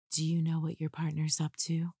Do you know what your partner's up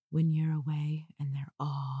to when you're away and they're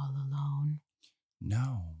all alone?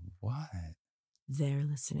 No, what? They're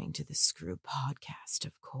listening to the Screw podcast,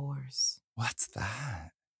 of course. What's that?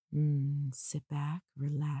 Sit back,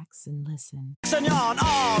 relax, and listen. And you're an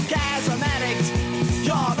orgasm addict.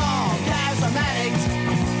 You're an orgasm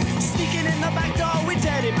addict. Sneaking in the back door with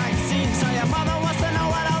dirty magazines. So your mother wants to know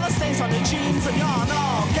what all the stains on the jeans. And you're an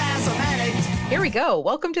orgasm addict. Here we go.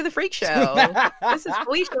 Welcome to the Freak Show. This is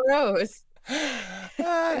Felicia Rose.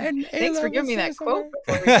 Thanks for giving me that quote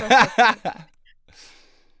before we start.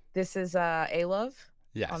 This is A-Love?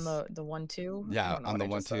 Yes. On the 1-2? Yeah, on the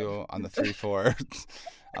 1-2, on the 3-4,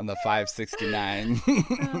 on the 569.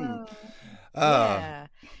 Yeah.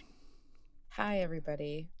 Hi,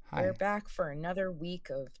 everybody. Hi. We're back for another week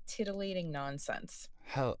of titillating nonsense.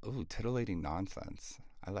 Titillating nonsense.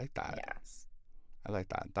 I like that. Yes. I like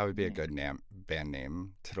that. That would be a good band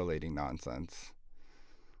name, Titillating Nonsense.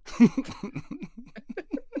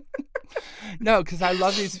 No, because I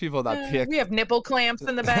love these people that pick. We have nipple clamps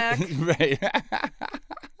in the back. Right.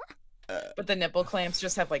 But the nipple clamps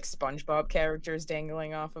just have like SpongeBob characters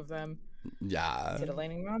dangling off of them. Yeah.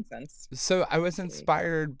 Titillating nonsense. So I was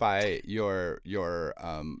inspired by your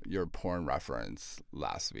porn reference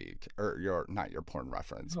last week, or not your porn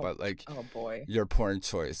reference, but like your porn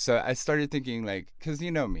choice. So I started thinking, like, because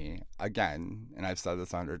you know me again, and I've said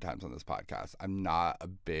this 100 times on this podcast, I'm not a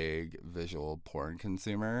big visual porn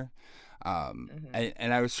consumer.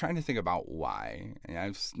 And I was trying to think about why, and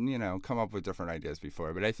I've come up with different ideas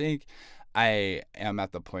before, but I think I am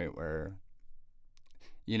at the point where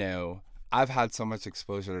I've had so much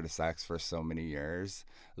exposure to sex for so many years,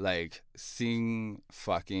 like seeing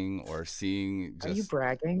fucking or seeing just... Are you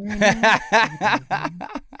bragging right now?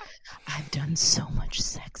 I've done so much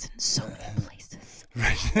sex in so many places.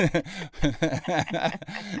 Right.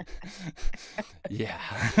 Yeah.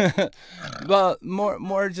 Well,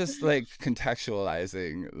 more just like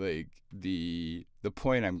contextualizing like the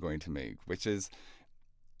point I'm going to make, which is,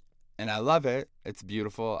 and I love it. It's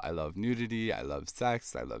beautiful. I love nudity. I love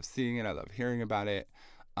sex. I love seeing it. I love hearing about it.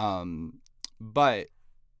 But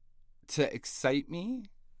to excite me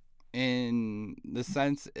in the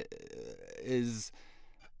sense is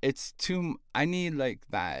I need like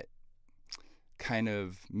that kind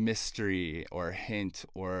of mystery or hint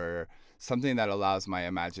or something that allows my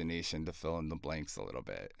imagination to fill in the blanks a little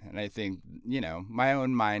bit. And I think, my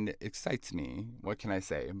own mind excites me. What can I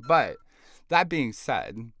say? But that being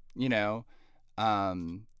said, I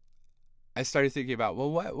started thinking about,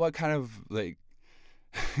 well, what kind of like,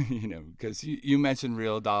 because you mentioned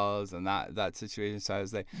real dolls and that situation. So I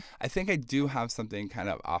was like, I think I do have something kind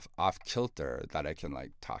of off kilter that I can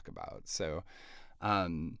like talk about. So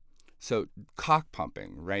cock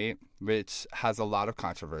pumping, right? Which has a lot of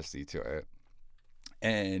controversy to it.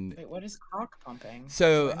 And wait, what is cock pumping?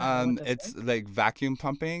 So it's like vacuum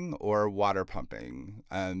pumping or water pumping.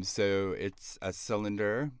 So it's a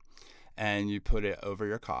cylinder and you put it over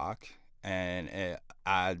your cock and it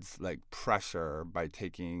adds like pressure by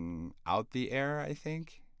taking out the air, I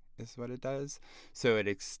think is what it does. So it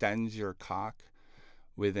extends your cock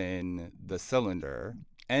within the cylinder.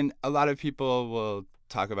 And a lot of people will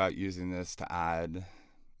talk about using this to add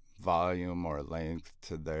volume or length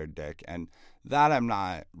to their dick, and that I'm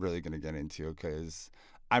not really going to get into because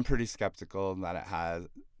I'm pretty skeptical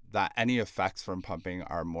that any effects from pumping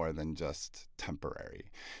are more than just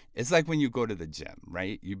temporary. It's like when you go to the gym,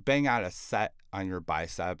 right? You bang out a set on your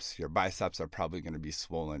biceps are probably going to be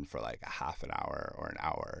swollen for like a half an hour or an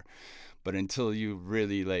hour, but until you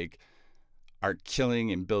really like are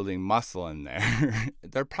killing and building muscle in there,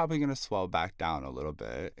 they're probably going to swell back down a little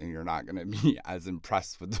bit, and you're not going to be as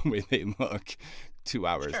impressed with the way they look 2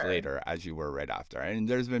 hours later as you were right after. And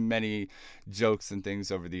there's been many jokes and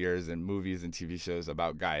things over the years in movies and TV shows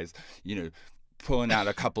about guys, pulling out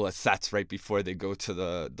a couple of sets right before they go to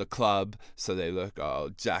the club, so they look all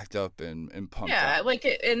jacked up and pumped up. Yeah, like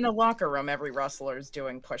in the locker room, every wrestler is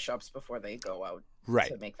doing push-ups before they go out. Right.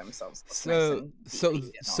 To make themselves look nice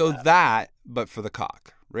and so that, but for the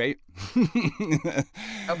cock, right?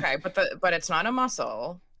 Okay, but it's not a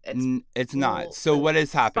muscle. It's not. So what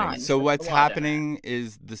is happening? So what's happening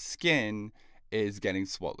is the skin is getting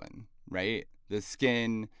swollen, right? The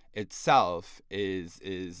skin itself is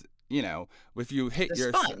if you hit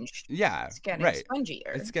your sponge. Yeah, it's getting right.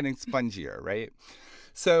 spongier. It's getting spongier, right?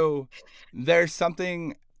 So there's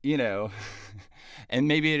something, and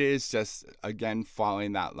maybe it is just, again,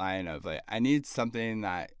 following that line of like, I need something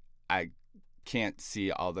that I can't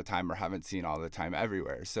see all the time or haven't seen all the time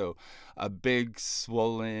everywhere. So a big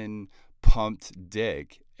swollen pumped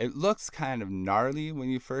dick it looks kind of gnarly when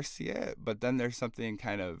you first see it, but then there's something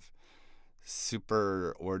kind of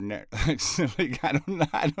super ordinary. Like,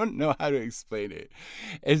 I don't know how to explain it.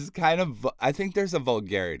 It's kind of, I think there's a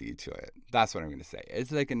vulgarity to it. That's what I'm gonna say.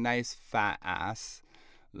 It's like a nice fat ass,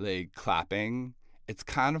 like, clapping. It's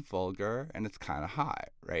kind of vulgar and it's kind of hot,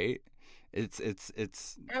 right? It's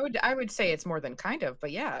I would say it's more than kind of,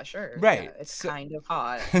 but yeah, sure. right. Yeah, it's So, kind of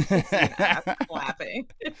hot to see an ass clapping.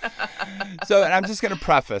 so, and I'm just gonna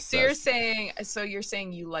preface So this. you're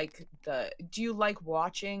saying you like do you like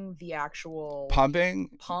watching the actual Pumping?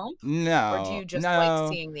 pump? No. Or do you just no.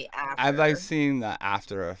 like seeing the after? I like seeing the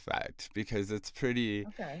after effect because it's pretty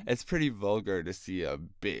vulgar to see a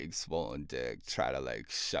big swollen dick try to like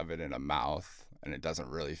shove it in a mouth and it doesn't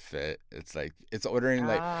really fit. It's like it's ordering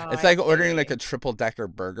like ordering like a triple decker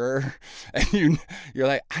burger and you're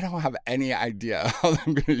like, I don't have any idea how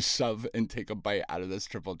I'm gonna shove and take a bite out of this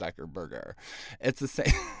triple decker burger. It's the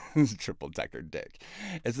same triple decker dick.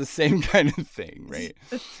 It's the same kind of thing, right?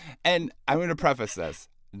 And I'm gonna preface this.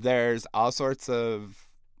 There's all sorts of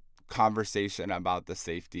conversation about the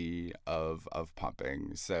safety of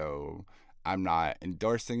pumping. So I'm not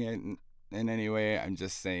endorsing it in any way. I'm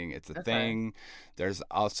just saying it's a thing. There's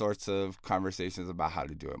all sorts of conversations about how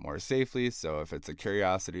to do it more safely. So if it's a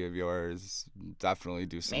curiosity of yours, definitely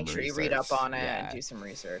do some research. Make sure you read up on it and do some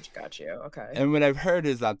research. Got you. Okay. And what I've heard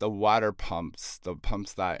is that the water pumps, the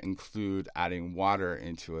pumps that include adding water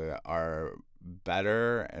into it, are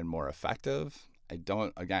better and more effective. I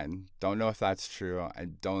don't know if that's true. I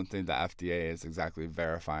don't think the FDA is exactly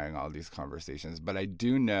verifying all these conversations, but I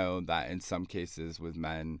do know that in some cases with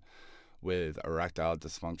men with erectile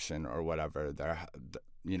dysfunction or whatever,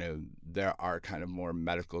 there are kind of more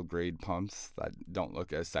medical grade pumps that don't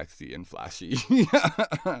look as sexy and flashy.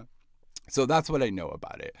 So that's what I know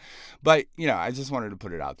about it. But, I just wanted to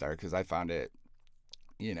put it out there because I found it,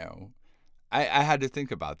 I had to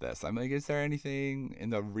think about this. I'm like, is there anything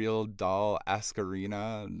in the real doll-esque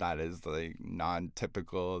arena that is like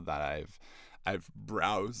non-typical that I've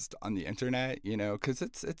browsed on the internet? Because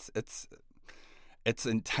it's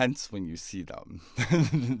intense when you see them.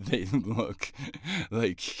 They look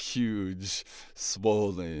like huge,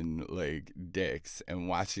 swollen like dicks, and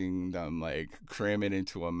watching them like cram it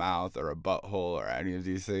into a mouth or a butthole or any of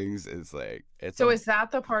these things is like is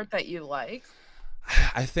that the part that you like?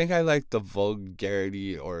 I think I like the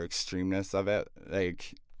vulgarity or extremeness of it.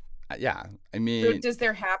 Like, yeah, I mean... So does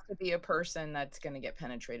there have to be a person that's going to get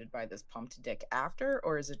penetrated by this pumped dick after?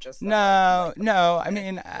 Or is it just... No, I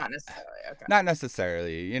mean... Not necessarily, okay. Not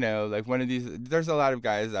necessarily, like one of these... There's a lot of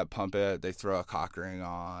guys that pump it, they throw a cock ring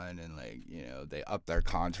on, and like, they up their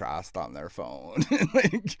contrast on their phone, and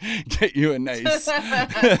like, get you a nice...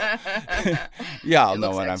 Yeah, I'll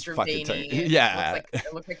know what I'm fucking talking... Yeah.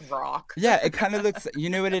 It looks like rock. Yeah, it kind of looks... You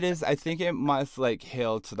know what it is? I think it must like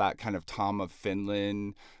hail to that kind of Tom of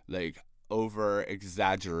Finland, like over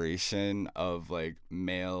exaggeration of like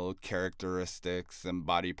male characteristics and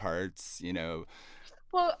body parts,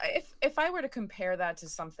 Well, if I were to compare that to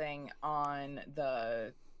something on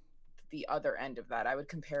the other end of that, I would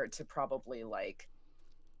compare it to probably like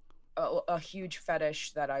a huge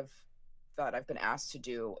fetish that I've been asked to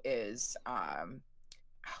do is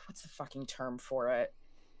what's the fucking term for it?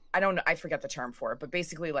 I don't know, I forget the term for it, but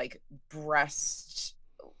basically like breasts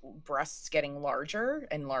getting larger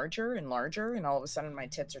and larger and larger, and all of a sudden my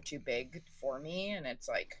tits are too big for me, and it's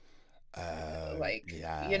like yeah.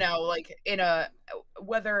 Like in a,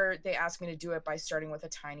 whether they ask me to do it by starting with a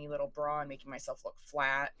tiny little bra and making myself look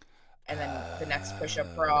flat, and then the next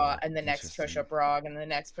push-up bra, and the next push-up bra, and the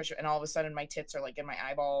next push-up, and all of a sudden my tits are like in my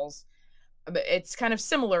eyeballs. But it's kind of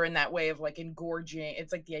similar in that way of like engorging.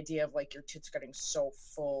 It's like the idea of like your tits getting so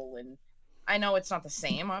full, and I know it's not the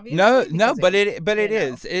same, obviously. No, but it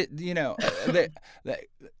is. It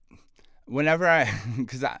whenever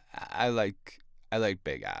because I like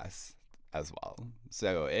big ass as well,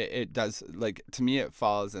 so it does, like, to me it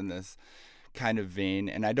falls in this kind of vein,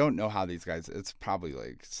 and I don't know how these guys. It's probably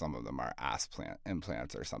like some of them are ass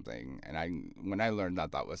implants or something. And when I learned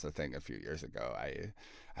that was a thing a few years ago, I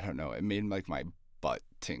don't know. It made like my butt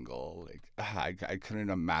tingle. Like I couldn't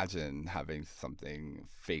imagine having something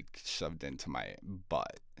fake shoved into my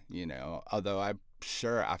butt, although I'm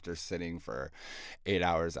sure after sitting for 8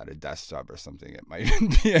 hours at a desk job or something, it might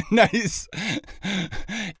be a nice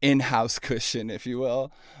in-house cushion, if you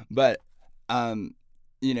will. But I'll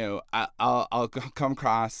come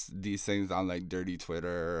across these things on like dirty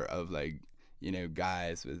Twitter of like,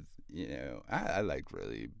 guys with, I like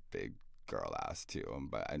really big girl ass too,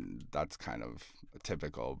 that's kind of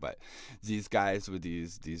typical. But these guys with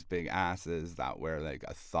these big asses that wear like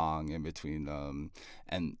a thong in between them,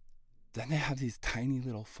 and then they have these tiny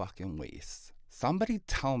little fucking waists. Somebody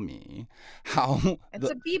tell me how. It's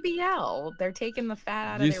a BBL. They're taking the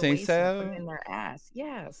fat out of You their think waist and putting so? it in their ass.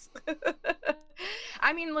 Yes.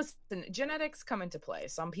 I mean, listen, genetics come into play.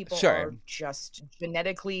 Some people Sure. are just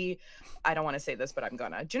genetically, I don't want to say this, but I'm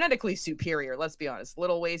gonna, genetically superior. Let's be honest.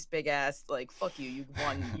 Little waist, big ass, like fuck you.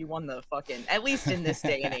 You won the fucking, at least in this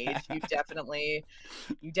day and age, you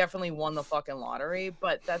definitely won the fucking lottery,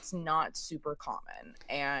 but that's not super common.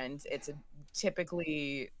 And it's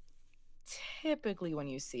typically when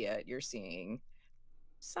you see it, you're seeing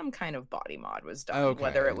some kind of body mod was done.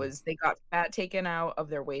 Whether it Okay. was they got fat taken out of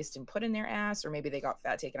their waist and put in their ass, or maybe they got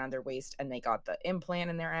fat taken out of their waist and they got the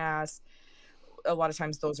implant in their ass. A lot of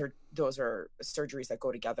times those are surgeries that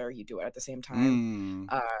go together. You do it at the same time.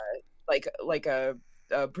 Like a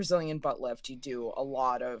Brazilian butt lift, you do a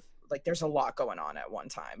lot of, like, there's a lot going on at one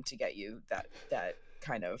time to get you that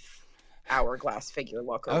kind of hourglass figure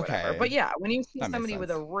look or whatever. Okay. But yeah, when you see That makes somebody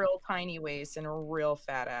with a sense. real tiny waist and a real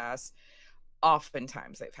fat ass,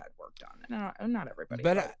 oftentimes they've had work done. Not everybody,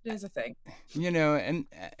 But but it is a thing. you know,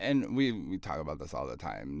 and we talk about this all the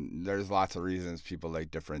time. There's lots of reasons people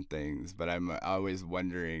like different things, but I'm always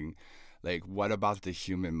wondering, like, what about the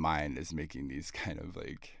human mind is making these kind of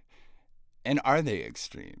like, and are they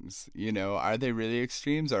extremes? You know, are they really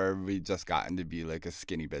extremes, or have we just gotten to be like a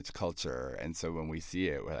skinny bitch culture? And so when we see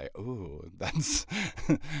it, we're like, ooh, that's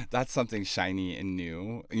that's something shiny and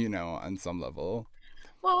new, you know, on some level.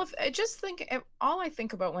 Well, if I just think, all I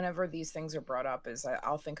think about whenever these things are brought up is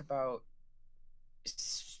I'll think about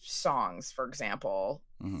songs, for example,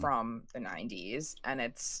 from the 90s, and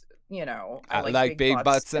it's, you know, I like big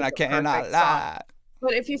butts and I is a cannot perfect song. lie.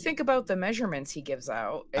 But if you think about the measurements he gives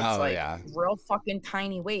out, it's like yeah. real fucking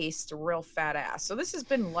tiny waist, real fat ass. So this has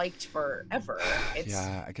been liked forever. It's,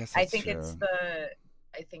 Yeah, I guess I that's think true. it's the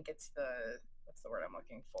what's the word I'm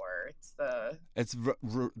looking for? It's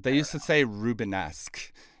they used to say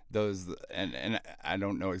Rubenesque. Those, and I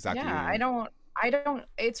don't know exactly. Yeah, I don't.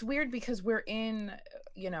 It's weird because we're in,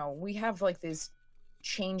 you know, we have like this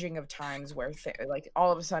changing of times where like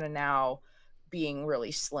all of a sudden now being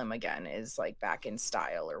really slim again is like back in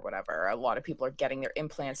style or whatever. A lot of people are getting their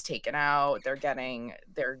implants taken out.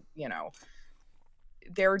 You know,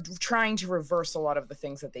 they're trying to reverse a lot of the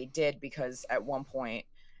things that they did, because at one point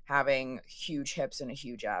having huge hips and a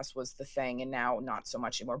huge ass was the thing, and now not so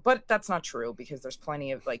much anymore. But that's not true, because there's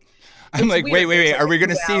plenty of like, I'm like, wait, like are we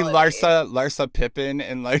gonna see duality. Larsa Pippen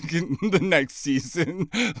in like the next season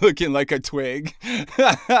looking like a twig?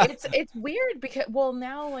 It's weird because, well,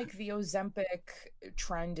 now like the Ozempic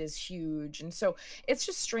trend is huge, and so it's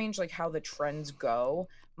just strange like how the trends go.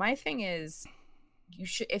 My thing is, you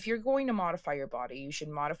should, if you're going to modify your body, you should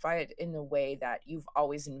modify it in the way that you've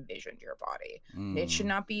always envisioned your body. It should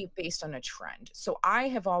not be based on a trend. So I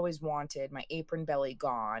have always wanted my apron belly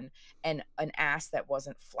gone and an ass that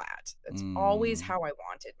wasn't flat. That's always how I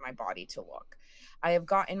wanted my body to look. I have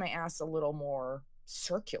gotten my ass a little more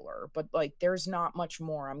circular, but like there's not much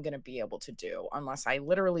more I'm going to be able to do unless I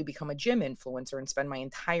literally become a gym influencer and spend my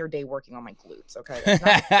entire day working on my glutes. Okay, that's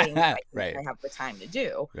not a thing that Right. I have the time to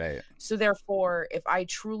do. Right. So therefore, if I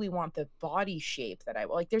truly want the body shape that I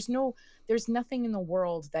like, there's nothing in the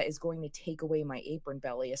world that is going to take away my apron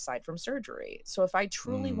belly aside from surgery. So if I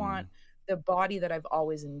truly want the body that I've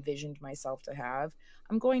always envisioned myself to have,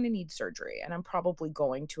 I'm going to need surgery, and I'm probably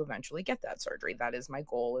going to eventually get that surgery. That is my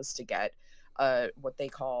goal, is to get what they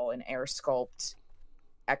call an Air Sculpt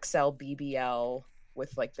XL BBL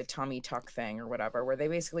with like the tummy tuck thing or whatever, where they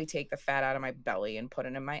basically take the fat out of my belly and put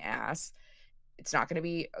it in my ass. It's not going to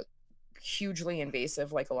be hugely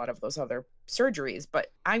invasive like a lot of those other surgeries,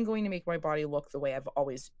 but I'm going to make my body look the way I've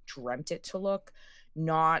always dreamt it to look,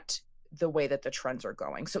 not the way that the trends are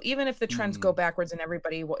going. So even if the trends go backwards and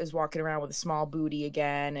everybody is walking around with a small booty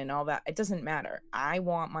again and all that, it doesn't matter. I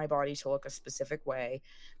want my body to look a specific way,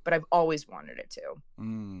 but I've always wanted it to.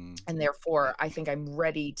 And therefore, I think I'm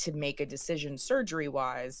ready to make a decision surgery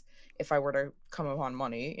wise. If I were to come upon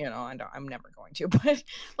money, you know, and I'm never going to, but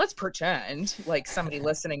let's pretend like somebody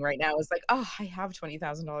listening right now is like, oh, I have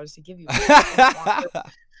 $20,000 to give you.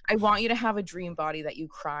 I want you to have a dream body that you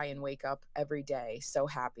cry and wake up every day so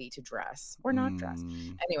happy to dress or not dress.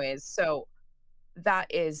 Anyways, so that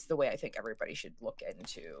is the way I think everybody should look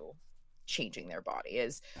into changing their body.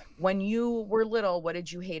 Is when you were little, what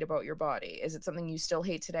did you hate about your body? Is it something you still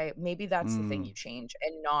hate today? Maybe that's the thing you change,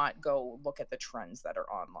 and not go look at the trends that are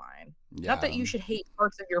online. Not that you should hate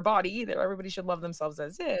parts of your body either. Everybody should love themselves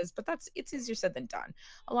as is, but it's easier said than done.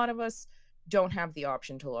 A lot of us don't have the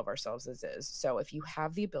option to love ourselves as is. So if you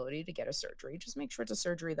have the ability to get a surgery, just make sure it's a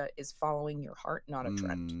surgery that is following your heart, not a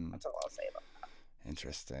trend. That's all I'll say about that.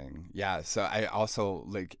 Interesting. Yeah. So I also,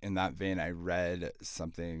 like, in that vein, I read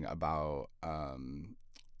something about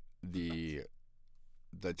the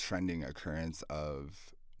trending occurrence of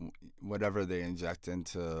whatever they inject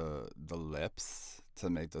into the lips to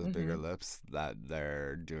make those bigger lips, that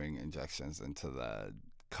they're doing injections into the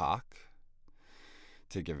cock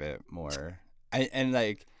to give it more. I'm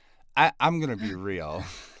gonna be real.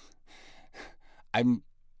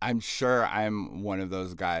 I'm sure I'm one of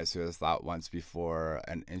those guys who has thought once before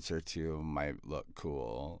an inch or two might look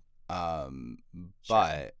cool.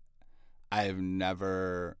 But I've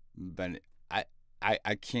never been,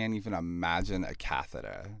 I can't even imagine a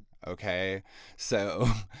catheter. Okay. So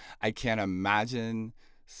I can't imagine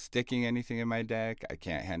sticking anything in my dick. I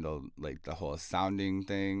can't handle, like, the whole sounding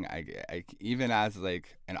thing. I even as,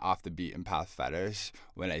 like, an off the beaten path fetish,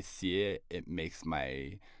 when I see it, it makes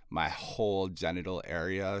my whole genital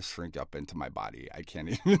area shrink up into my body. I can't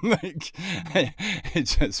even, like, it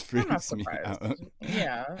just freaks me out.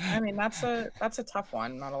 Yeah, I mean, that's a tough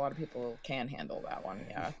one. Not a lot of people can handle that one.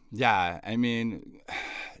 Yeah. Yeah, I mean,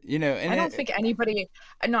 you know, and I don't think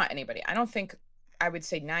not anybody. I don't think, I would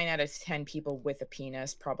say 9 out of 10 people with a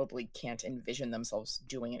penis probably can't envision themselves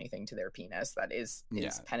doing anything to their penis that is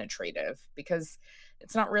penetrative, because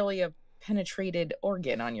it's not really a penetrated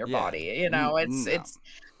organ on your body. You know, it's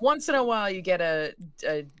once in a while you get a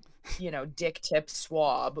dick tip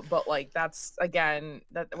swab, but, like, that's, again,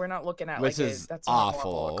 that we're not looking at, which like, is that's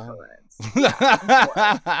awful. a normal occurrence.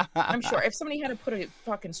 Yeah, I'm sure if somebody had to put a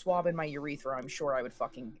fucking swab in my urethra, I'm sure I would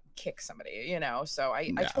fucking kick somebody, you know. So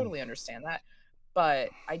I totally understand that, but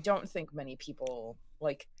I don't think many people,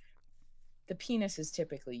 like, the penis is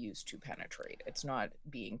typically used to penetrate. It's not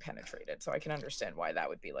being penetrated. So I can understand why that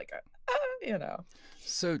would be like a, you know.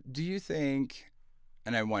 So do you think,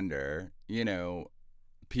 and I wonder, you know,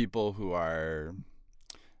 people who are,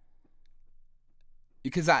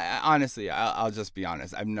 because I honestly, I'll just be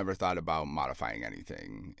honest, I've never thought about modifying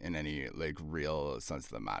anything in any, like, real sense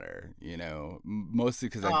of the matter, you know, mostly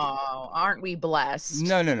because aren't we blessed?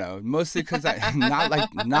 No, mostly because I not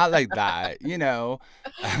like that, you know,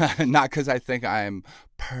 not because I think I'm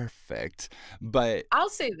perfect, but I'll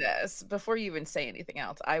say this before you even say anything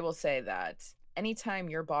else. I will say that anytime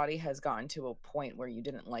your body has gotten to a point where you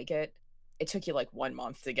didn't like it, it took you like 1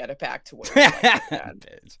 month to get it back to where you liked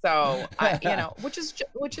it. So you know, which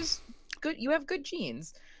is good. You have good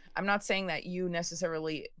genes. I'm not saying that you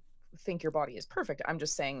necessarily think your body is perfect. I'm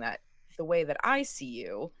just saying that the way that I see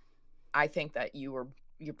you, I think that you're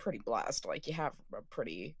pretty blessed. Like, you have a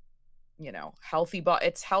pretty, you know, healthy body.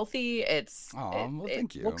 It's healthy.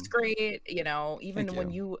 Thank you. Looks great. You know, even when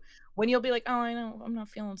you'll be like, oh, I know I'm not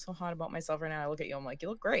feeling so hot about myself right now, I look at you, I'm like, you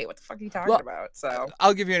look great. What the fuck are you talking about? So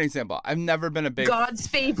I'll give you an example. I've never been a big God's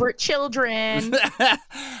favorite children.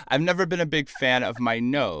 I've never been a big fan of my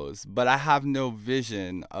nose, but I have no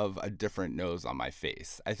vision of a different nose on my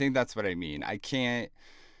face. I think that's what I mean. I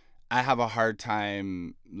have a hard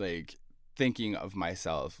time, like, thinking of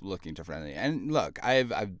myself looking differently. And look,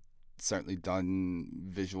 I've certainly done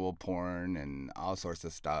visual porn and all sorts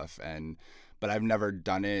of stuff, but I've never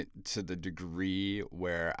done it to the degree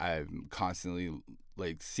where I'm constantly,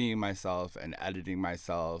 like, seeing myself and editing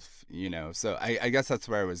myself, you know. So I guess that's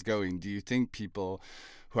where I was going. Do you think people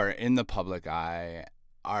who are in the public eye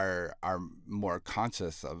are more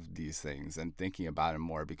conscious of these things and thinking about them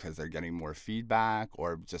more because they're getting more feedback,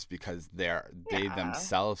 or just because they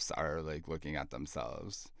themselves are, like, looking at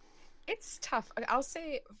themselves? It's tough. I'll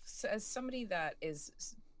say, as somebody that is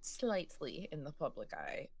slightly in the public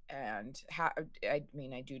eye, and I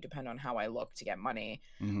mean, I do depend on how I look to get money.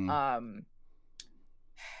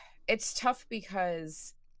 It's tough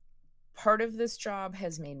because part of this job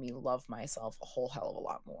has made me love myself a whole hell of a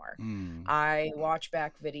lot more. I watch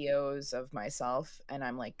back videos of myself and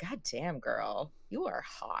I'm like, God damn, girl, you are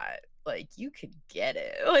hot. Like, you could get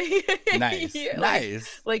it. Like, nice. Yeah,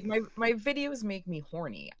 Nice. Like my videos make me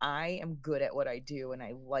horny. I am good at what I do, and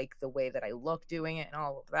I like the way that I look doing it and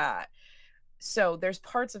all of that. So there's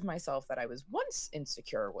parts of myself that I was once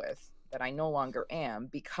insecure with that I no longer am,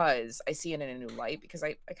 because I see it in a new light, because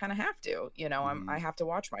I kind of have to, you know, I have to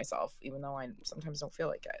watch myself, even though I sometimes don't feel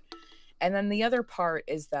like it. And then the other part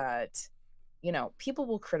is that, you know, people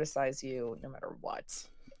will criticize you no matter what.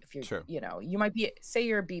 if you're, True. you might be, say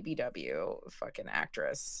you're a BBW fucking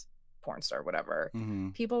actress, porn star, whatever. Mm-hmm.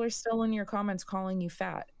 People are still in your comments calling you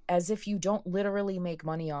fat, as if you don't literally make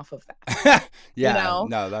money off of that. Yeah,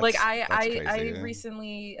 no, Like that's I crazy.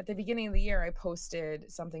 recently, at the beginning of the year, I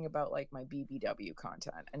posted something about like my BBW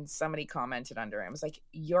content, and somebody commented under it. I was like,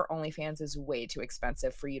 your OnlyFans is way too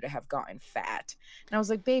expensive for you to have gotten fat. And I was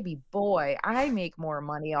like, baby boy, I make more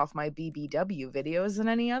money off my BBW videos than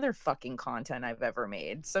any other fucking content I've ever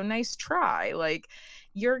made. So nice try. Like,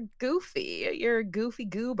 you're goofy. You're a goofy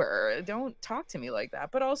goober. Don't talk to me like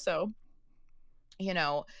that. But also,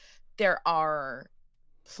 there are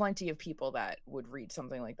plenty of people that would read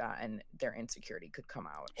something like that and their insecurity could come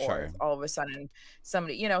out. Or Sure. all of a sudden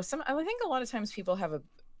somebody, I think a lot of times people have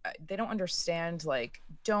they don't understand, like,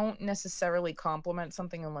 don't necessarily compliment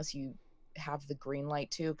something unless you have the green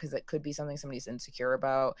light to, because it could be something somebody's insecure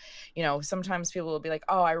about. Sometimes people will be like,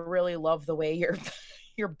 oh, I really love the way your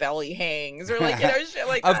belly hangs, or like, shit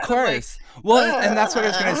like that. Of course. Well, and that's what I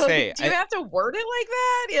was gonna say. Do you have to word it like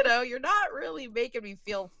that? You're not really making me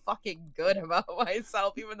feel fucking good about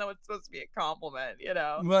myself, even though it's supposed to be a compliment,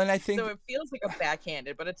 Well, and I think so it feels like a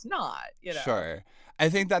backhanded, but it's not, Sure. I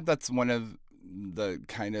think that's one of the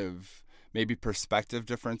kind of maybe perspective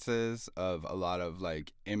differences of a lot of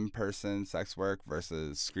like in-person sex work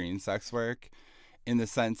versus screen sex work, in the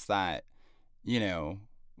sense that,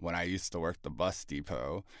 when I used to work the bus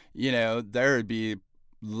depot, there would be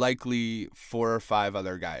likely 4 or 5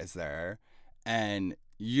 other guys there, and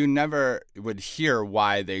you never would hear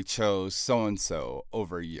why they chose so-and-so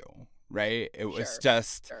over you, right? It was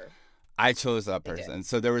just, I chose that person.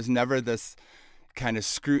 So there was never this kind of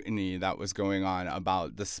scrutiny that was going on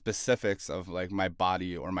about the specifics of like my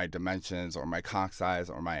body or my dimensions or my cock size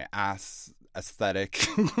or my ass aesthetic.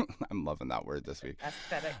 I'm loving that word this week.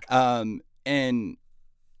 Aesthetic.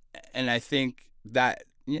 And I think that,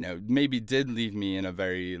 maybe did leave me in a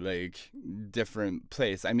very like different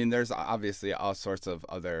place. I mean, there's obviously all sorts of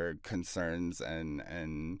other concerns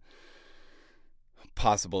and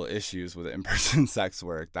possible issues with in-person sex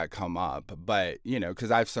work that come up, but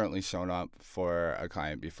because I've certainly shown up for a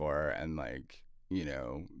client before and like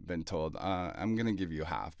been told I'm gonna give you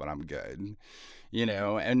half but I'm good,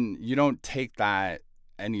 and you don't take that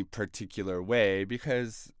any particular way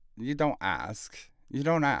because you don't ask, or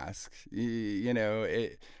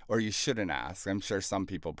you shouldn't ask. I'm sure some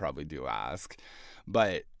people probably do ask,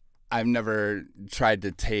 but I've never tried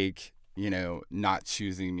to take not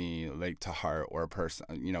choosing me like to heart or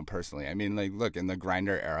personally. I mean, like, look, in the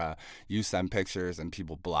Grindr era, you send pictures and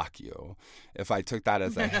people block you. If I took that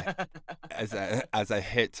as a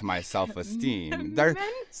hit to my self-esteem, there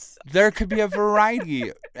could be a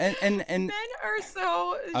variety, and men are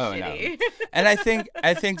so shitty. No. And I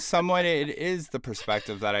think somewhat it is the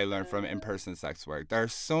perspective that I learned from in-person sex work. There are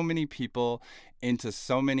so many people into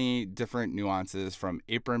so many different nuances, from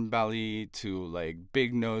apron belly to like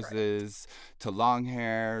big noses, to long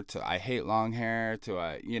hair, to I hate long hair, to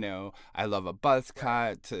I love a buzz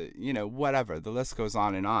cut, to whatever. The list goes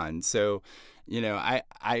on and on. So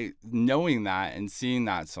I knowing that and seeing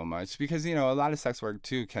that so much, because a lot of sex work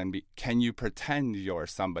too can you pretend you're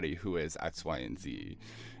somebody who is X, Y, and Z?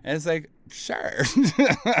 And it's like, sure.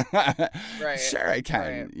 Right. Sure I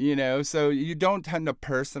can. Right. So you don't tend to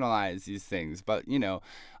personalize these things, but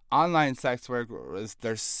online sex work,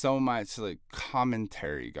 there's so much like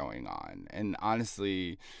commentary going on, and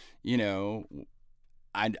honestly,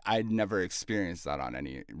 I'd never experienced that on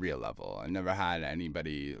any real level. I never had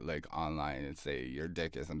anybody like online and say your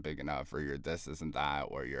dick isn't big enough, or your this isn't that,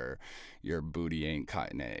 or your booty ain't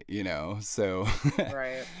cutting it, So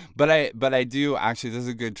Right. But I do actually, this is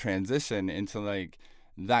a good transition into like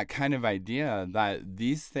that kind of idea that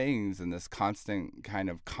these things and this constant kind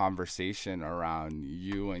of conversation around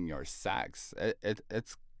you and your sex,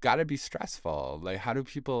 it's got to be stressful. Like, how do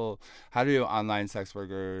online sex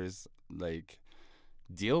workers like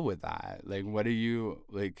deal with that? Like, what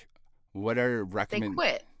are recommend?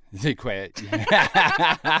 They quit.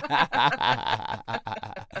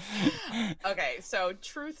 Okay, so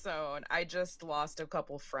truth zone, I just lost a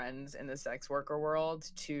couple friends in the sex worker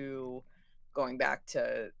world to going back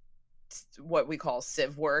to what we call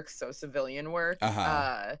civ work, so civilian work.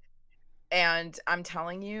 And I'm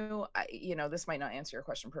telling you, this might not answer your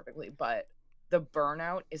question perfectly, but the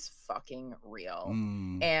burnout is fucking real.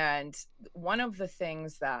 And one of the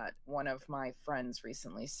things that one of my friends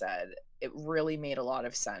recently said, it really made a lot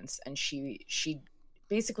of sense. And she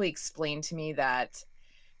basically explained to me that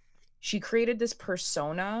she created this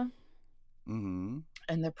persona, and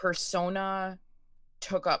the persona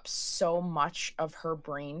took up so much of her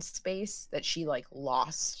brain space that she like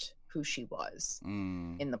lost who she was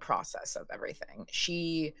Mm. in the process of everything.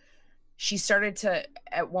 She started to,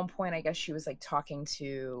 at one point, I guess she was like talking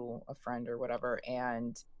to a friend or whatever,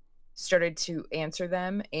 and started to answer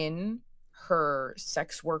them in her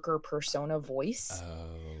sex worker persona voice.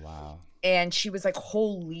 Oh, wow. And she was like,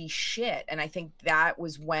 holy shit. And I think that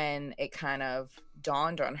was when it kind of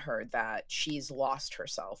dawned on her that she's lost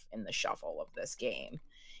herself in the shuffle of this game.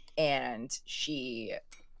 And she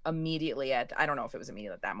immediately, I don't know if it was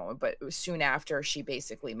immediately at that moment, but it was soon after, she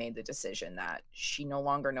basically made the decision that she no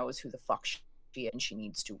longer knows who the fuck she is, and she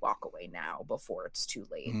needs to walk away now before it's too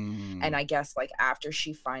late. And I guess like after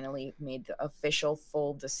she finally made the official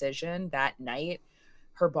full decision that night,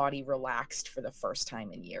 her body relaxed for the first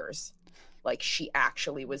time in years. Like she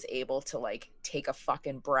actually was able to like take a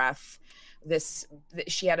fucking breath.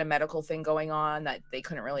 She had a medical thing going on that they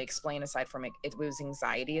couldn't really explain aside from it was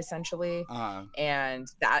anxiety essentially. And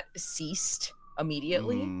that ceased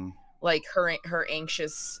immediately. Like her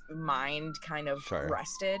anxious mind kind of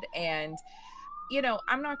rested. And you know,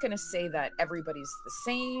 I'm not going to say that everybody's the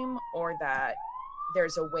same or that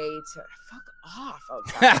there's a way to fuck off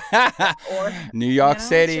outside or New York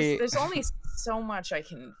City. There's only so much I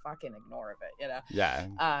can fucking ignore of it, you know? Yeah.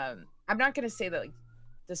 I'm not going to say that like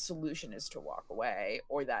the solution is to walk away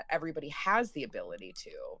or that everybody has the ability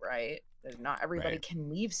to, right? Not everybody can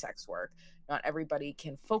leave sex work. Not everybody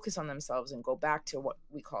can focus on themselves and go back to what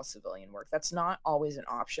we call civilian work. That's not always an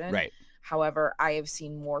option. Right. However, I have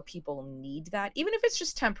seen more people need that, even if it's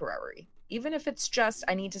just temporary, even if it's just,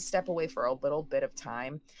 I need to step away for a little bit of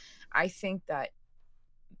time. I think that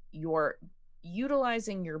you're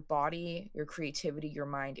utilizing your body, your creativity, your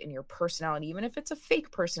mind, and your personality, even if it's a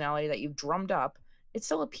fake personality that you've drummed up, it's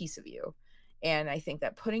still a piece of you. And I think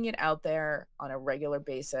that putting it out there on a regular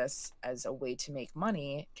basis as a way to make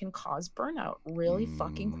money can cause burnout really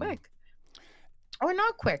fucking quick. Or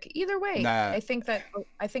not quick, either way. I think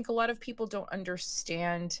a lot of people don't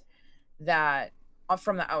understand that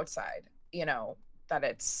from the outside, you know, that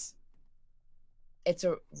it's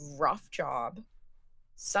a rough job.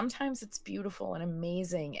 Sometimes it's beautiful and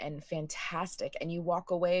amazing and fantastic, and you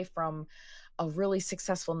walk away from a really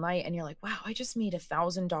successful night and you're like, wow, I just made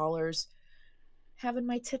 $1,000 having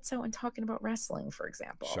my tits out and talking about wrestling, for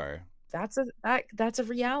example. Sure. That's a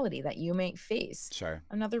reality that you may face. Sure.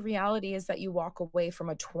 Another reality is that you walk away from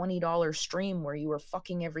a $20 stream where you were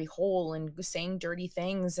fucking every hole and saying dirty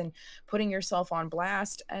things and putting yourself on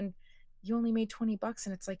blast, and you only made $20,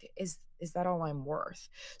 and it's like, is that all I'm worth?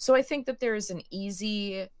 So I think that there's an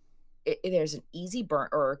easy burn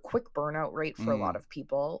or a quick burnout rate for a lot of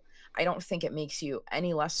people. I don't think it makes you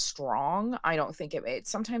any less strong. I don't think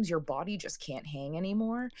sometimes your body just can't hang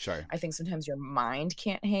anymore. Sure. I think sometimes your mind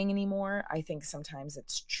can't hang anymore. I think sometimes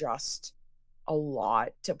it's just a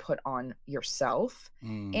lot to put on yourself.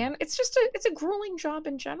 And it's a grueling job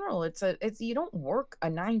in general. You don't work a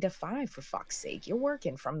 9-to-5 for fuck's sake. You're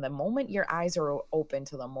working from the moment your eyes are open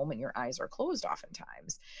to the moment your eyes are closed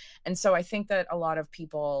oftentimes. And so I think that a lot of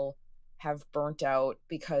people have burnt out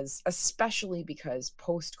especially because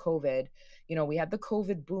post-COVID, you know, we had the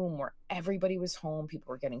COVID boom where everybody was home.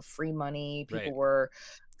 People were getting free money. People were,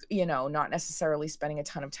 you know, not necessarily spending a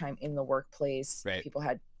ton of time in the workplace. People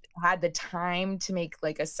had the time to make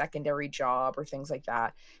like a secondary job or things like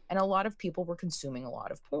that. And a lot of people were consuming a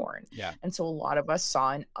lot of porn. Yeah. And so a lot of us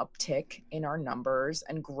saw an uptick in our numbers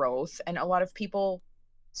and growth. And a lot of people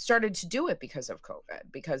started to do it because of COVID,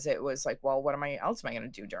 because it was like, well, what else am I going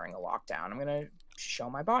to do during a lockdown? I'm going to show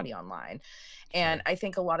my body online. And I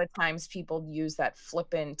think a lot of times people use that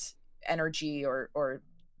flippant energy or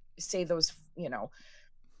say those, you know,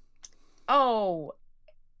 oh,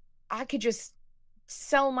 I could just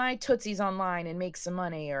sell my tootsies online and make some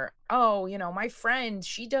money, or oh, you know, my friend,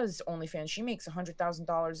 she does OnlyFans, she makes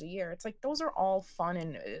 $100,000 a year. It's like, those are all fun,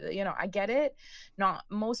 and you know, I get it. Not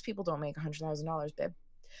most people don't make $100,000, babe.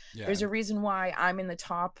 There's a reason why I'm in the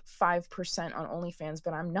top 5% on OnlyFans,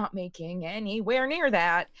 but I'm not making anywhere near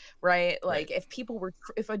that, right? Like if people were,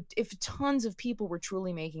 if tons of people were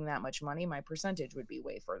truly making that much money, my percentage would be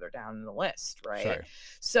way further down in the list, right?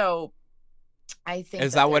 So I think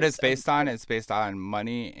is that what it's based on? It's based on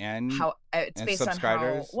money and how it's based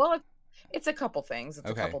subscribers? On how, well, it's a couple things. It's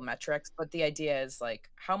a couple metrics, but the idea is like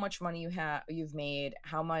how much money you've made,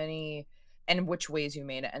 how many and which ways you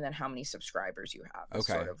made it, and then how many subscribers you have. Is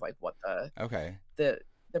sort of like what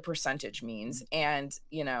the percentage means. And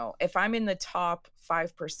you know, if I'm in the top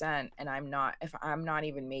 5% and I'm not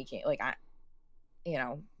even making, like, you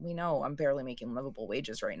know, we know I'm barely making livable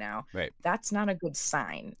wages right now. Right. That's not a good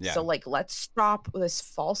sign. Yeah. So like, let's stop this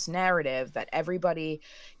false narrative that everybody,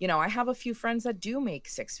 you know, I have a few friends that do make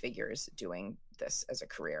 6 figures doing this as a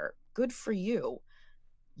career. good for you.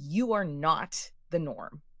 You are not the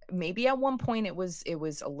norm. Maybe at one point it was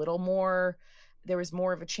a little more, there was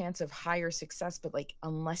more of a chance of higher success, but like,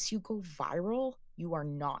 unless you go viral, you are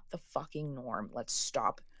not the fucking norm. Let's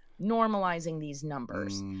stop normalizing these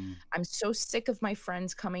numbers. Mm, I'm so sick of my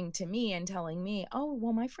friends coming to me and telling me, oh,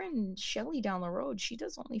 well, my friend Shelly down the road, she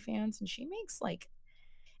does OnlyFans and she makes like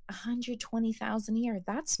 120,000 a year.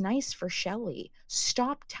 That's nice for Shelly.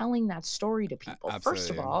 Stop telling that story to people. First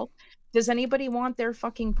of absolutely. all, does anybody want their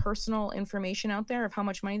fucking personal information out there of how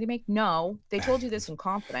much money they make? No, they told you this in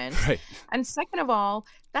confidence. Right. And second of all,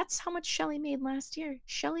 that's how much Shelly made last year.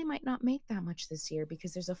 Shelly might not make that much this year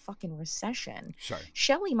because there's a fucking recession. Sure.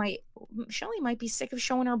 Shelly might be sick of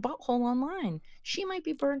showing her butthole online. She might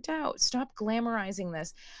be burnt out. Stop glamorizing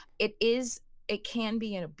this. It can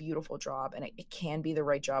be a beautiful job, and it can be the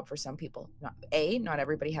right job for some people. Not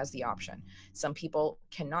everybody has the option. Some people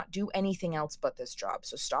cannot do anything else but this job.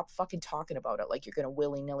 So stop fucking talking about it like you're going to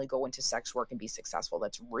willy-nilly go into sex work and be successful.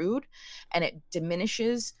 That's rude, and it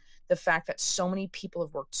diminishes the fact that so many people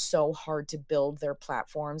have worked so hard to build their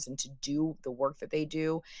platforms and to do the work that they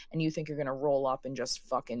do, and you think you're going to roll up and just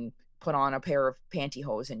fucking put on a pair of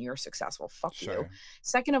pantyhose and you're successful. Fuck you. Sure.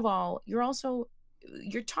 Second of all, you're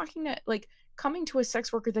talking to, like, coming to a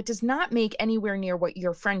sex worker that does not make anywhere near what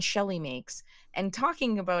your friend Shelly makes and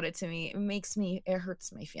talking about it to me, it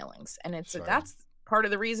hurts my feelings. And Sure. that's part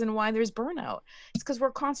of the reason why there's burnout. It's because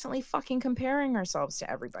we're constantly fucking comparing ourselves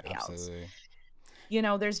to everybody else. Absolutely. You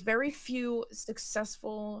know, there's very few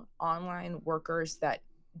successful online workers that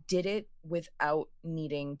did it without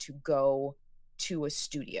needing to go to a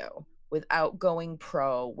studio, without going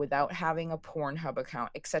pro, without having a Pornhub account,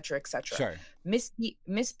 etc., etc. Sure. Miss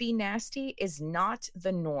B Nasty is not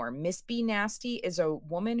the norm. Miss B Nasty is a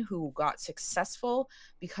woman who got successful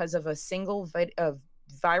because of a single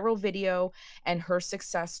viral video, and her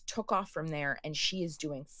success took off from there, and she is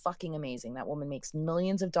doing fucking amazing. That woman makes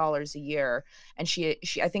millions of dollars a year, and she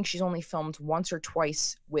I think she's only filmed once or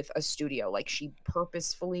twice with a studio. Like, she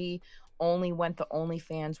purposefully only went the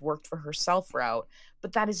OnlyFans, worked for herself route,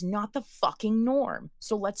 but that is not the fucking norm.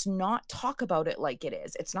 So let's not talk about it like it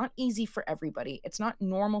is. It's not easy for everybody. It's not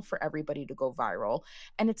normal for everybody to go viral,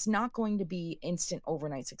 and it's not going to be instant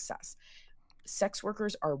overnight success. Sex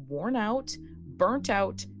workers are worn out, burnt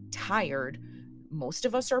out, tired. Most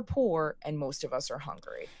of us are poor, and most of us are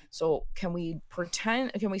hungry. So can we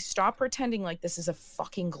stop pretending like this is a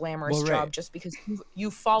fucking glamorous job just because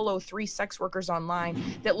you follow 3 sex workers online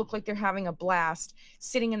that look like they're having a blast,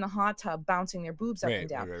 sitting in the hot tub, bouncing their boobs up and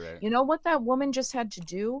down. Right. You know what that woman just had to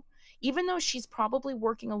do? Even though she's probably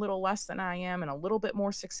working a little less than I am and a little bit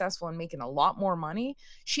more successful and making a lot more money,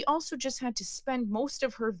 she also just had to spend most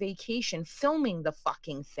of her vacation filming the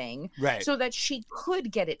fucking thing, Right. so that she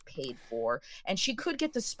could get it paid for, and she could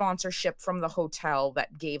get the sponsorship from the hotel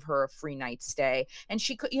that gave her a free night stay, and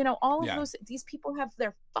she could, all of those. These people have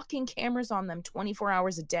their fucking cameras on them 24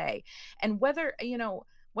 hours a day, and whether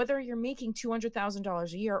you're making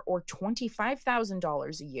 $200,000 a year or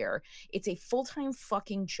 $25,000 a year, it's a full-time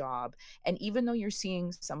fucking job. And even though you're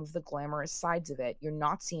seeing some of the glamorous sides of it, you're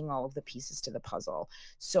not seeing all of the pieces to the puzzle.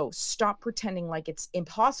 So stop pretending like it's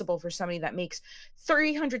impossible for somebody that makes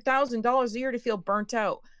 $300,000 a year to feel burnt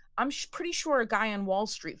out. I'm pretty sure a guy on Wall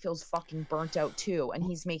Street feels fucking burnt out too, and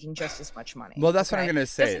he's making just as much money. Well, that's what I'm gonna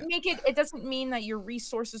say. It doesn't mean that your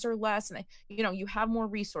resources are less, and you have more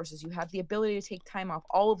resources. You have the ability to take time off.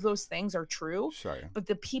 All of those things are true. Sure. But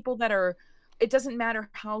the people it doesn't matter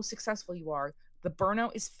how successful you are. The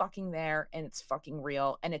burnout is fucking there, and it's fucking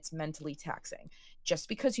real, and it's mentally taxing. Just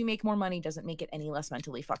because you make more money doesn't make it any less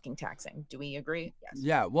mentally fucking taxing. Do we agree? Yes.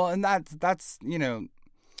 Yeah. Well, and that's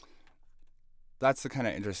that's the kind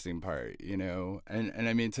of interesting part, and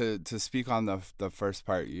I mean, to speak on the first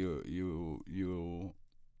part you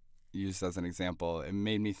used as an example, it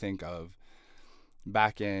made me think of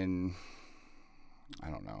back in, I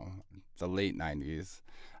don't know, the late 90s,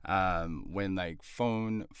 when like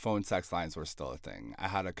phone sex lines were still a thing. I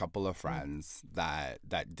had a couple of friends that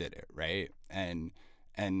did it, right? And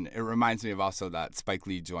it reminds me of also that Spike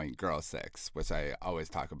Lee joint Girl 6, which I always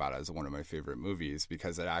talk about as one of my favorite movies,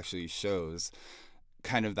 because it actually shows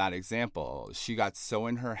kind of that example. She got so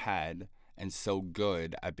in her head and so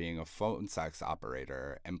good at being a phone sex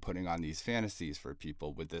operator and putting on these fantasies for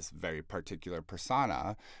people with this very particular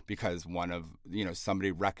persona, because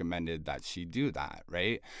somebody recommended that she do that,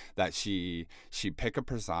 right? That she pick a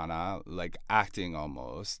persona, like acting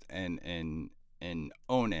almost, and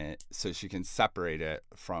own it so she can separate it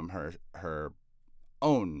from her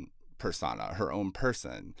own persona, her own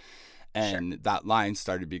person. And that line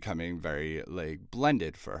started becoming very like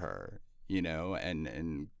blended for her, you know,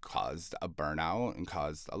 and caused a burnout and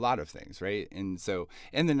caused a lot of things, right? And so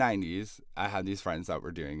in the 90s, I had these friends that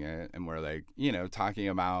were doing it and were like, you know, talking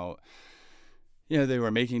about, you know, they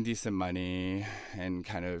were making decent money and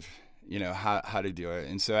kind of, you know, how to do it.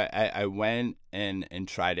 And so I went and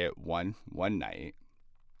tried it one night.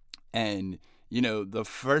 And, you know, the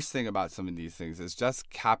first thing about some of these things is just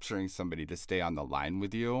capturing somebody to stay on the line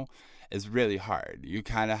with you is really hard. You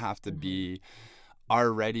kind of have to be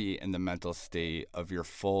already in the mental state of your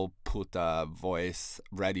full puta voice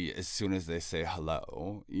ready as soon as they say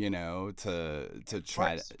hello, you know, to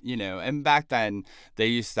try to, you know. And back then they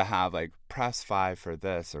used to have like press 5 for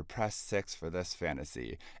this or press 6 for this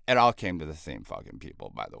fantasy. It all came to the same fucking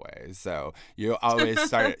people, by the way. So you always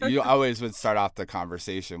would start off the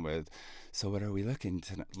conversation with, so what are we looking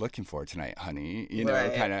for tonight, honey? You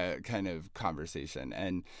know, kind of conversation.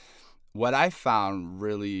 And what I found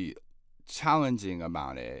really challenging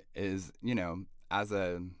about it is, you know, as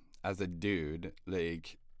a dude,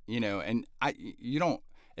 like, you know, and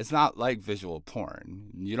it's not like visual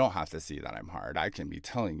porn. You don't have to see that I'm hard. I can be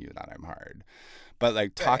telling you that I'm hard. But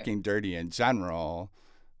like talking dirty in general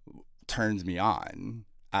turns me on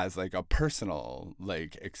as like a personal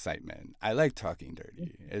like excitement. I like talking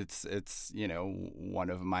dirty. It's you know, one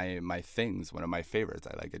of my things, one of my favorites.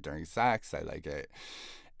 I like it during sex. I like it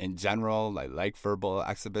in general. I like verbal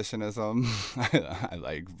exhibitionism. I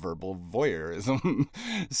like verbal voyeurism.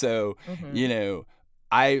 So, you know,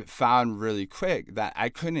 I found really quick that I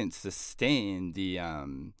couldn't sustain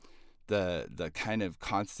the kind of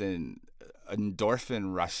constant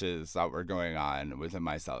endorphin rushes that were going on within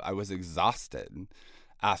myself. I was exhausted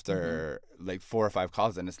after like 4 or 5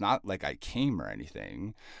 calls, and it's not like I came or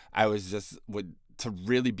anything. I was just to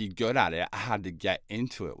really be good at it, I had to get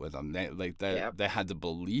into it with them. They had to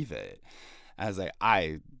believe it. I was like,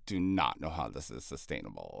 I do not know how this is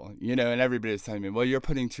sustainable, you know. And everybody's telling me, well, you're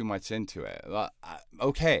putting too much into it. Well,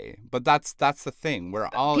 okay, but that's the thing. We're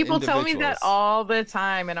all people tell me that all the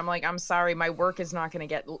time, and I'm like, I'm sorry, my work is not going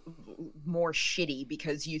to get more shitty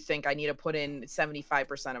because you think I need to put in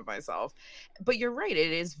 75% of myself. But you're right,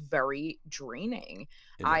 it is very draining.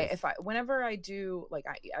 Whenever I do, like,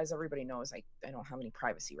 as everybody knows, I don't have any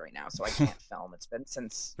privacy right now, so I can't film. It's been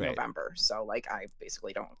since November, so like I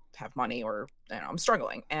basically don't have money, or you know, I'm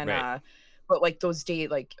struggling. And but like those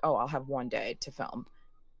days, like, oh, I'll have one day to film,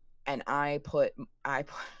 and I put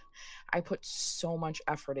so much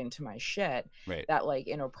effort into my shit that like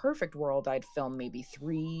in a perfect world I'd film maybe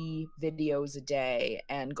 3 videos a day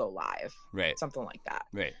and go live, something like that.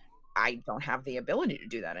 I don't have the ability to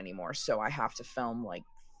do that anymore, so I have to film like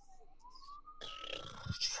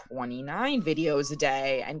 29 videos a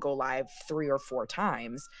day and go live 3 or 4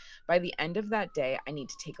 times. By the end of that day, I need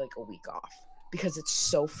to take like a week off because it's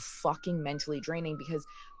so fucking mentally draining. Because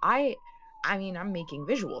I mean, I'm making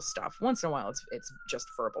visual stuff. Once in a while, it's just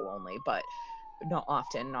verbal only, but not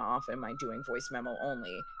often am I doing voice memo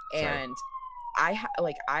only. And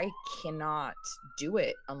I cannot do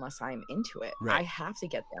it unless I'm into it. I have to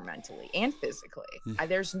get there mentally and physically.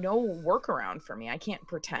 There's no workaround for me. I can't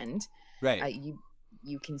pretend.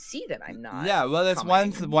 You can see that I'm not. Yeah, well, it's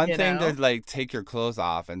one thing to like take your clothes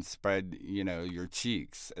off and spread, you know, your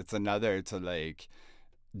cheeks. It's another to like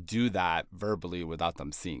do that verbally without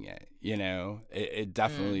them seeing it. You know, it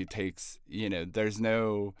definitely takes. You know, there's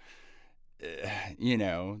no. You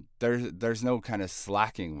know, there's no kind of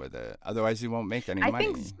slacking with it. Otherwise, you won't make any money.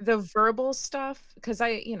 I think the verbal stuff, because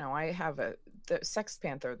I have the Sex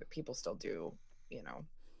Panther that people still do. You know,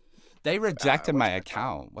 they rejected my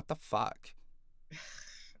account. What the fuck?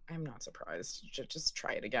 I'm not surprised. Just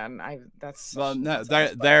try it again.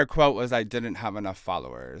 Their quote was, "I didn't have enough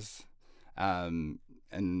followers," and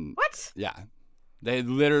what? Yeah. They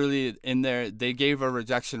literally they gave a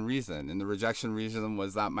rejection reason, and the rejection reason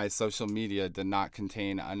was that my social media did not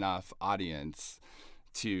contain enough audience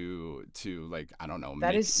to like, I don't know.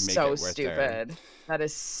 That is so stupid. That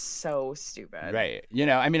is so stupid. Right. You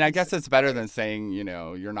know, I mean, I guess it's better than saying, you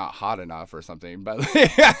know, you're not hot enough or something, but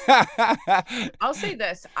I'll say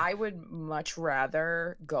this. I would much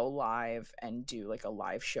rather go live and do like a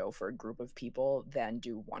live show for a group of people than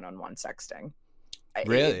do one-on-one sexting.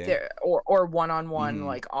 Really? Or one-on-one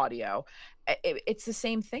like audio. It's the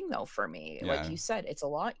same thing though for me. Like you said, it's a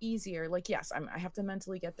lot easier. Like, yes, I have to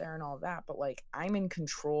mentally get there and all that, but like I'm in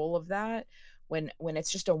control of that. When it's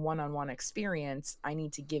just a one-on-one experience, I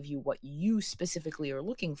need to give you what you specifically are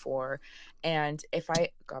looking for. And if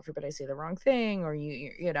God forbid I say the wrong thing, or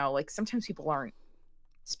you know, like sometimes people aren't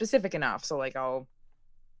specific enough. So like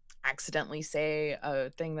I accidentally say a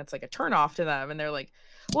thing that's like a turn off to them, and they're like,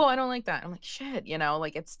 well, I don't like that. I'm like, shit,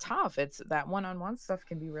 like it's tough. It's that one-on-one stuff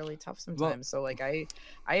can be really tough Well, sometimes. So like I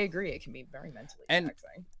agree, it can be very mentally and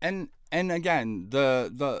taxing. and again,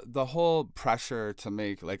 the whole pressure to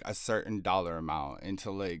make like a certain dollar amount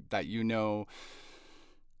into like that,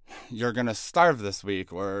 you're gonna starve this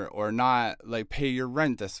week or not like pay your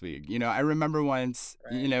rent this week. I remember once,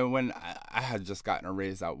 Right. when I had just gotten a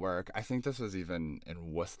raise at work. I think this was even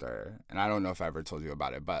in Worcester, and I don't know if I ever told you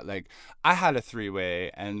about it, but like I had a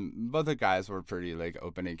three-way, and both the guys were pretty like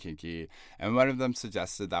open and kinky, and one of them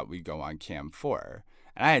suggested that we go on Cam 4.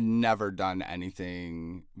 And I had never done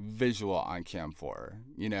anything visual on Cam 4.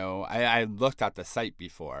 I looked at the site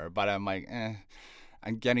before, but I'm like,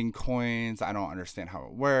 I'm getting coins. I don't understand how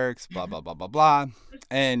it works, blah, blah, blah, blah, blah.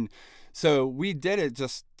 And so we did it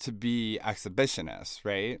just to be exhibitionists,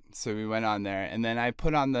 right? So we went on there, and then I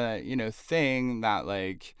put on the, thing that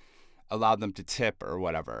like allowed them to tip or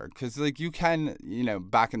whatever. Because like you can,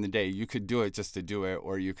 back in the day, you could do it just to do it,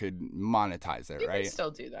 or you could monetize it, You right? can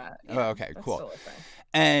still do that. Oh, Yeah, okay, that's cool. still a thing.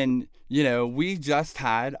 And, we just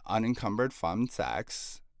had unencumbered fun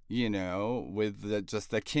sex, with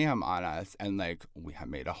just the cam on us, and like we have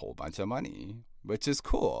made a whole bunch of money, which is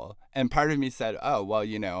cool. And part of me said, oh, well,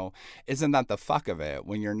 isn't that the fuck of it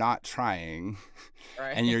when you're not trying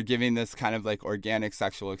Right. and you're giving this kind of like organic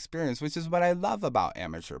sexual experience, which is what I love about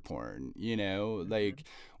amateur porn, like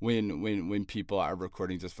when people are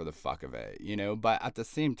recording just for the fuck of it, but at the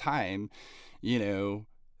same time,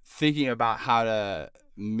 thinking about how to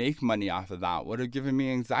make money off of that would have given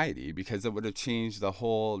me anxiety, because it would have changed the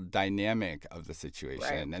whole dynamic of the situation.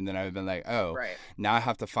 Right. And then I would have been like, oh, Right. now I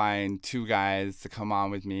have to find 2 guys to come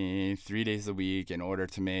on with me 3 days a week in order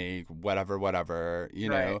to make whatever,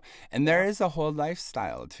 Right. And there is a whole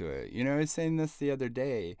lifestyle to it. I was saying this the other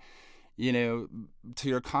day, to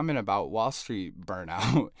your comment about Wall Street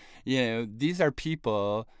burnout, these are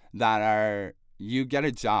people that are, you get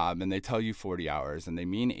a job and they tell you 40 hours and they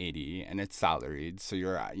mean 80 and it's salaried. So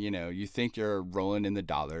you're, you think you're rolling in the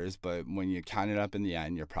dollars, but when you count it up in the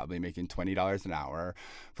end, you're probably making $20 an hour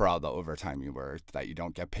for all the overtime you worked that you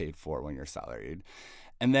don't get paid for when you're salaried.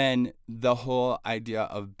 And then the whole idea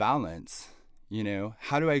of balance,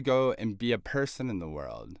 how do I go and be a person in the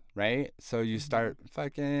world, right? So you start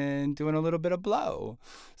fucking doing a little bit of blow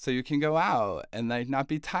so you can go out and like not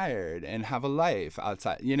be tired and have a life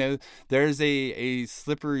outside. There's a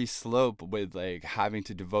slippery slope with like having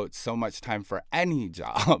to devote so much time for any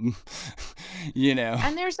job,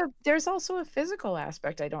 And there's also a physical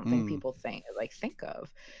aspect I don't think people think of.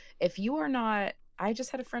 If you are not, I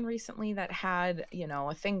just had a friend recently that had,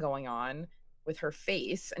 a thing going on with her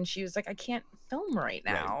face, and she was like, I can't film right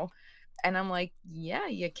now. And I'm like, yeah,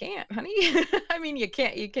 you can't, honey. I mean, you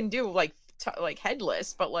can do like like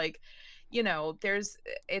headless, but like,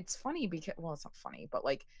 it's funny because, well, it's not funny, but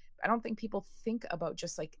like, I don't think people think about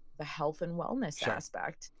just like the health and wellness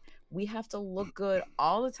aspect. We have to look good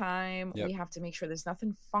all the time. Yep. We have to make sure there's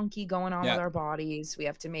nothing funky going on Yep. with our bodies. We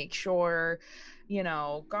have to make sure,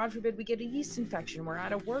 God forbid we get a yeast infection, we're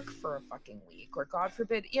out of work for a fucking week, or God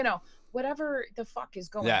forbid, whatever the fuck is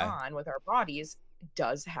going on with our bodies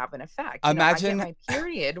does have an effect. Imagine I get my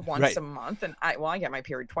period once a month, and I get my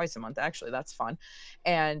period twice a month. Actually, that's fun.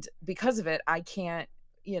 And because of it, I can't,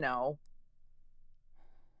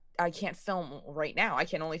 I can't film right now. I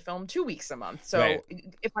can only film 2 weeks a month. So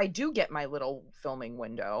if I do get my little filming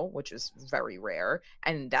window, which is very rare,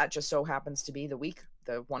 and that just so happens to be the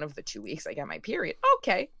one of the 2 weeks I get my period.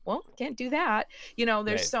 Okay, well, can't do that.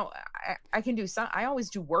 There's so I can do some. I always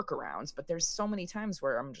do workarounds, but there's so many times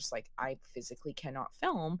where I'm just like, I physically cannot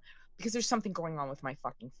film because there's something going on with my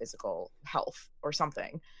fucking physical health or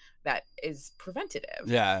something that is preventative.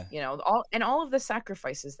 Yeah. All of the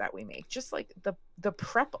sacrifices that we make, just like the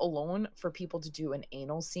prep alone for people to do an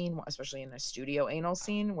anal scene, especially in a studio anal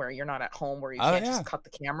scene where you're not at home, where you can't just cut the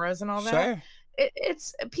cameras and all that. Sure.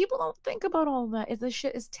 It's people don't think about all that.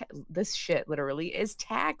 This shit literally is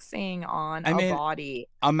taxing on a body,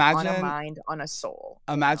 imagine, on a mind, on a soul.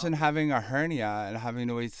 Imagine having a hernia and having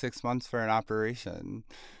to wait 6 months for an operation.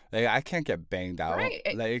 Like, I can't get banged out.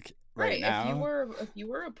 Right now. If you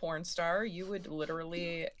were a porn star, you would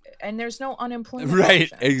literally, and there's no unemployment.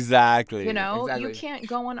 Right, option. exactly. You can't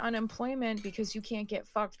go on unemployment because you can't get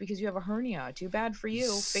fucked because you have a hernia. Too bad for you.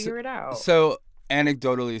 Figure it out. So,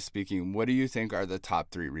 anecdotally speaking, what do you think are the top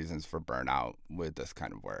 3 reasons for burnout with this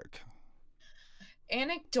kind of work?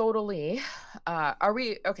 Anecdotally, are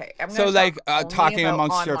we okay? I'm so like talking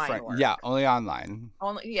amongst your friends, only online.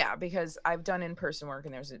 Because I've done in-person work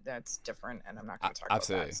and that's different, and I'm not going to talk about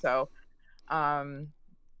that. So,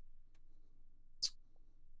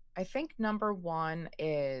 I think number one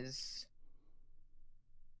is,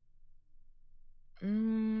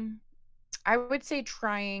 I would say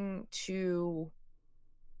trying to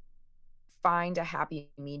find a happy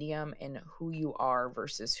medium in who you are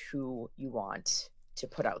versus who you want to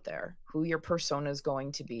put out there, who your persona is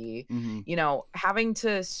going to be. Mm-hmm. Having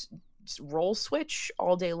to role switch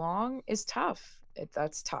all day long is tough.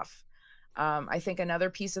 That's tough. I think another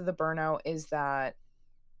piece of the burnout is that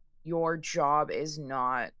your job is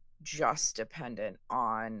not just dependent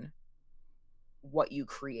on what you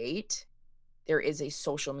create. There is a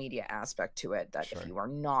social media aspect to it that if Sure. you are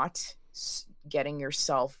not getting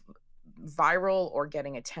yourself viral or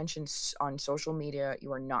getting attention on social media,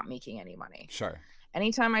 you are not making any money. Sure.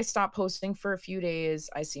 Anytime I stop posting for a few days,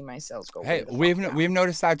 I see my sales go Hey, way the fuck down. we've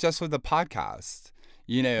noticed that just with the podcast.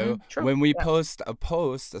 True. When we Yeah. post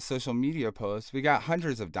a social media post, we got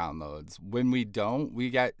hundreds of downloads. When we don't, we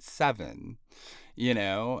get 7.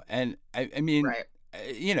 And I mean, Right.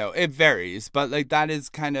 it varies, but like that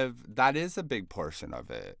is a big portion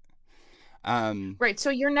of it. Right. So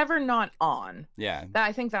you're never not on. Yeah.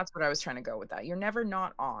 I think that's what I was trying to go with that. You're never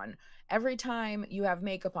not on. Every time you have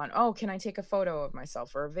makeup on, oh, can I take a photo of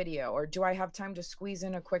myself or a video? Or do I have time to squeeze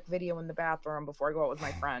in a quick video in the bathroom before I go out with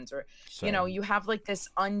my friends? Or, Sure. you have like this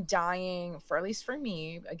undying, for at least for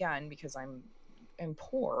me, again, because I'm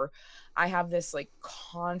poor, I have this like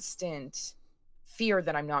constant fear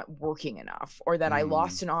that I'm not working enough or that I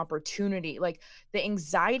lost an opportunity. Like the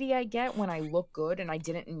anxiety I get when I look good and I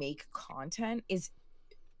didn't make content is,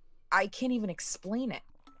 I can't even explain it.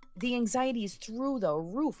 The anxiety is through the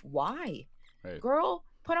roof. Why? Right. Girl,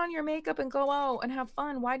 put on your makeup and go out and have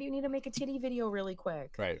fun. Why do you need to make a titty video really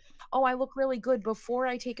quick? Right. Oh, I look really good. Before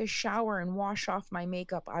I take a shower and wash off my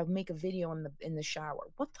makeup, I'll make a video in the shower.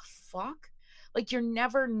 What the fuck? Like, you're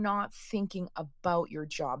never not thinking about your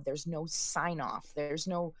job. There's no sign off. There's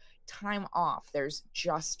no time off. There's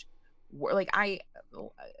just like I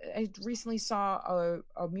recently saw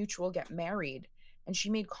a mutual get married, and she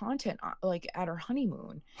made content like at her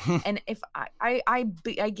honeymoon. And if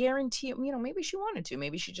I guarantee you, maybe she wanted to,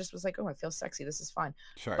 maybe she just was like, oh, I feel sexy, this is fun.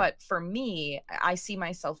 Sure. But for me, I see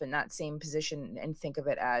myself in that same position and think of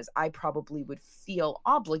it as I probably would feel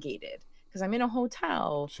obligated because I'm in a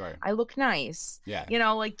hotel. Sure. I look nice. Yeah.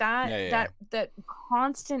 Like that. Yeah. That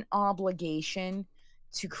constant obligation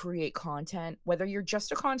to create content, whether you're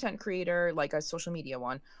just a content creator, like a social media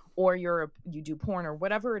one, or you do porn or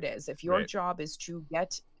whatever it is. If your Right. job is to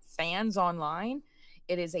get fans online,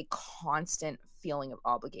 it is a constant feeling of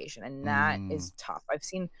obligation, and that is tough.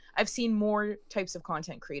 I've seen more types of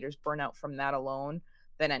content creators burn out from that alone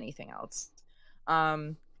than anything else.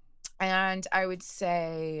 And I would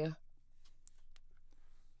say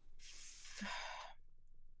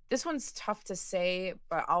this one's tough to say,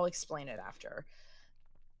 but I'll explain it after.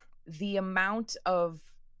 The amount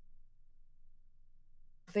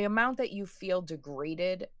that you feel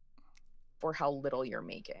degraded for how little you're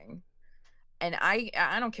making. And I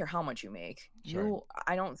don't care how much you make. Sure.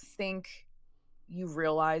 I don't think you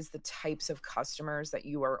realize the types of customers that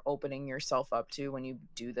you are opening yourself up to when you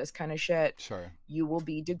do this kind of shit. Sure. You will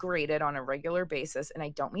be degraded on a regular basis. And I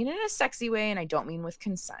don't mean in a sexy way, and I don't mean with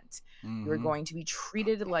consent. You're going to be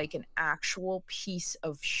treated like an actual piece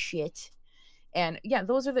of shit. And yeah,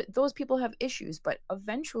 those people have issues, but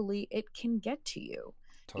eventually it can get to you.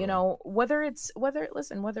 Totally. Whether it's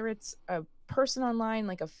a person online,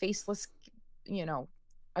 like a faceless,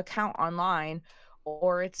 account online,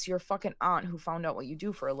 or it's your fucking aunt who found out what you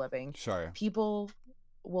do for a living. Sure. People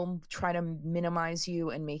will try to minimize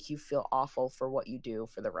you and make you feel awful for what you do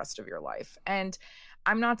for the rest of your life. And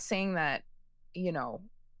I'm not saying that,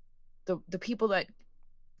 the people that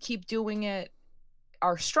keep doing it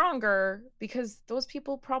are stronger, because those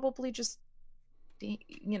people probably just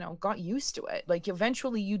got used to it. Like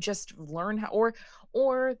eventually you just learn how,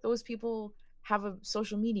 or those people have a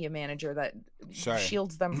social media manager that Sure.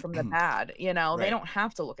 shields them from the bad. They Right. don't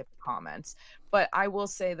have to look at the comments. But I will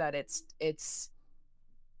say that it's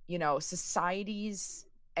society's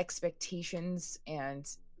expectations and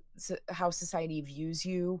how society views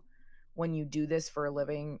you when you do this for a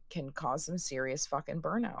living can cause some serious fucking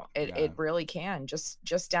burnout. It really can,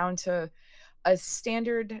 just down to a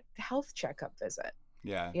standard health checkup visit.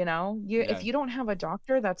 Yeah. If you don't have a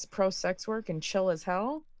doctor that's pro sex work and chill as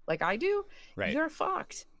hell like I do, Right. you're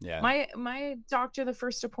fucked. Yeah. My doctor, the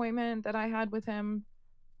first appointment that I had with him,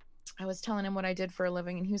 I was telling him what I did for a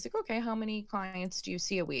living, and he was like, okay, how many clients do you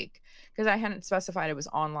see a week? Because I hadn't specified it was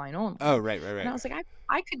online only. Oh, right. And I was like,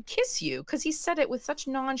 I could kiss you, because he said it with such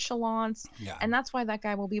nonchalance. Yeah. And that's why that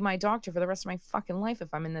guy will be my doctor for the rest of my fucking life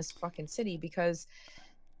if I'm in this fucking city, because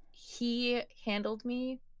he handled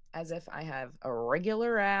me as if I have a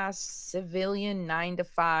regular ass civilian 9 to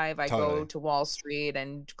 5. I go Totally. to Wall Street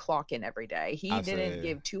and clock in every day. He didn't Absolutely.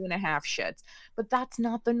 give 2.5 shits. But that's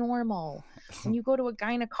not the normal. When you go to a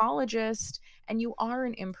gynecologist and you are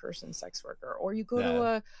an in-person sex worker, or you go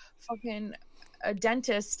to Yeah. a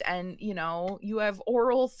dentist and you have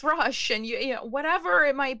oral thrush and whatever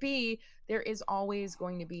it might be, there is always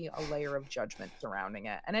going to be a layer of judgment surrounding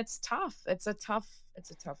it, and it's tough. It's a tough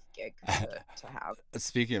gig to have.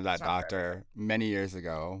 Speaking of that It's not for everybody. doctor, many years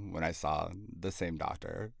ago when I saw the same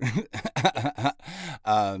doctor,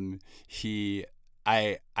 he,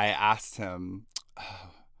 I asked him,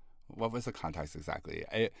 what was the context exactly?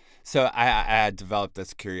 I had developed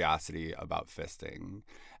this curiosity about fisting,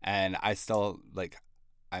 and I'm still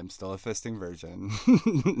a fisting virgin,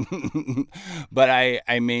 but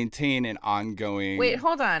I maintain an ongoing. Wait,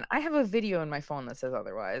 hold on. I have a video in my phone that says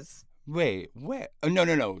otherwise. Wait, oh,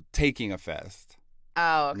 no, taking a fist.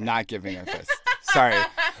 Oh, okay. Not giving a fist. Sorry.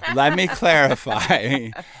 Let me clarify.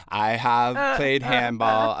 I have played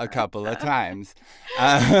handball a couple of times.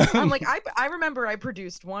 I'm like, I remember I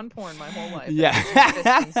produced one porn my whole life. Yeah.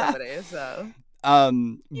 Fisting somebody, so.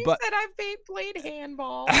 You But said I've played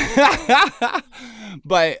handball.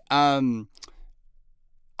 but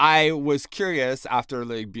I was curious after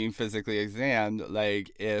like being physically examined,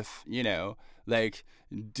 like if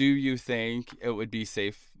do you think it would be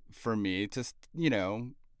safe for me to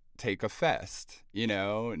take a fist,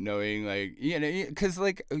 knowing because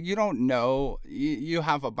you don't know, you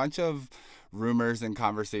have a bunch of rumors and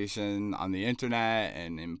conversation on the internet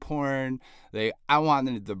and in porn. I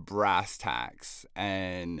wanted the brass tacks,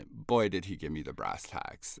 and boy did he give me the brass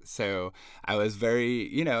tacks. So I was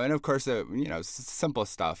very, and of course simple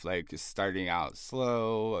stuff like starting out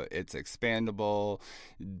slow, it's expandable,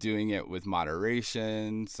 doing it with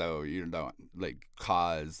moderation so you don't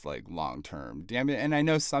cause long-term damage. And I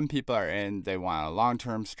know some people they want a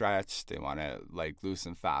long-term stretch, they want to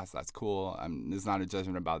loosen fast. That's cool. There's not a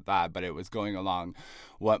judgment about that, but it was going along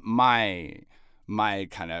what my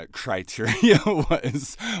kind of criteria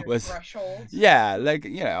was threshold. Yeah,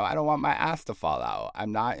 I don't want my ass to fall out.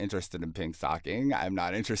 I'm not interested in pink stocking. I'm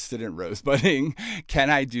not interested in rosebudding. Can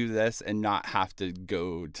I do this and not have to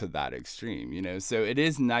go to that extreme? So it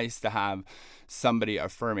is nice to have somebody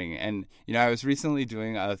affirming. And I was recently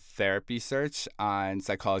doing a therapy search on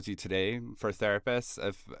Psychology Today for therapists.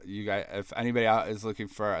 If anybody out is looking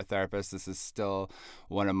for a therapist, this is still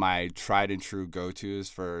one of my tried and true go-tos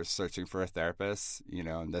for searching for a therapist.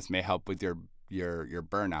 And this may help with your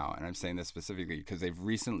burnout. And I'm saying this specifically because they've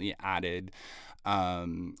recently added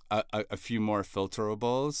a few more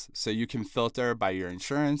filterables. So you can filter by your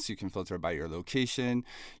insurance, you can filter by your location,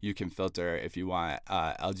 you can filter if you want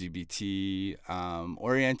LGBT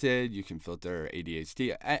oriented, you can filter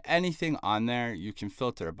ADHD, anything on there you can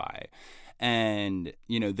filter by. And,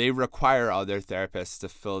 they require all their therapists to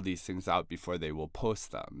fill these things out before they will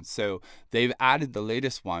post them. So they've added the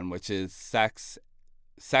latest one, which is sex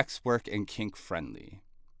work and kink friendly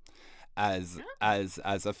as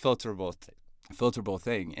a filterable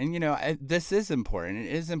thing. And this is important.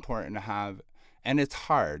 It is important to have, and it's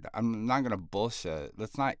hard. I'm not gonna bullshit.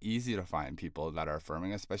 It's not easy to find people that are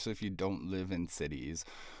affirming, especially if you don't live in cities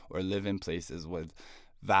or live in places with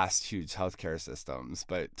vast, huge healthcare systems.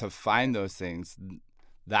 But to find those things,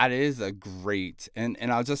 that is a great, and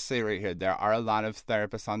I'll just say right here, there are a lot of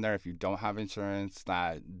therapists on there, if you don't have insurance,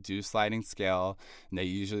 that do sliding scale, and they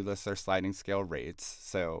usually list their sliding scale rates.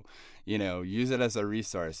 So, use it as a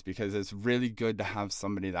resource, because it's really good to have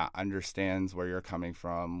somebody that understands where you're coming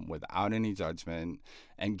from without any judgment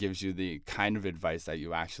and gives you the kind of advice that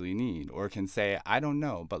you actually need, or can say, I don't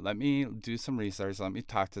know, but let me do some research, let me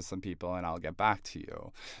talk to some people, and I'll get back to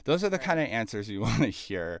you. Those are the kind of answers you want to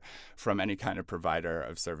hear from any kind of provider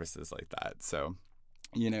of services like that. So,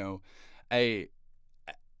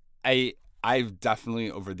 I've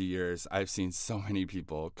definitely, over the years, I've seen so many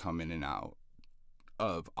people come in and out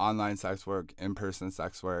of online sex work, in-person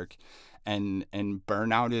sex work, and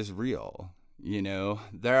burnout is real.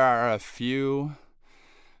 There are a few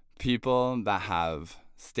people that have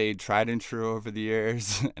stayed tried and true over the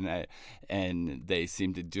years, and they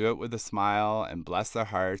seem to do it with a smile, and bless their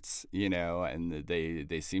hearts, and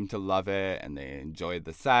they seem to love it, and they enjoy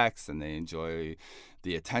the sex, and they enjoy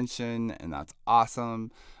the attention, and that's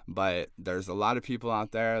awesome. But there's a lot of people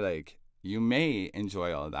out there, you may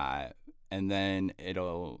enjoy all that, and then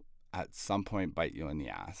it'll at some point bite you in the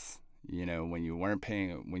ass, when you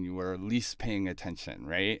were least paying attention,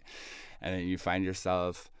 right? And then you find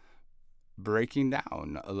yourself breaking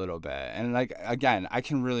down a little bit. And again, I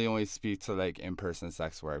can really only speak to in-person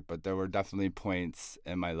sex work, but there were definitely points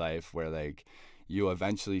in my life where you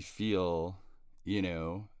eventually feel, you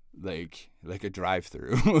know, like a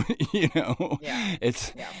drive-through. You know, Yeah.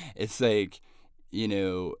 it's like, you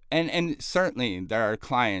know, and certainly there are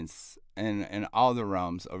clients in all the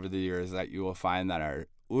realms over the years that you will find that are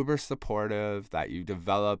uber supportive, that you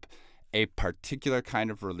develop a particular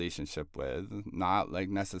kind of relationship with, not like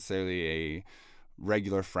necessarily a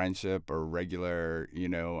regular friendship or regular, you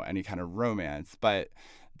know, any kind of romance, but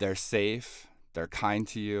they're safe, they're kind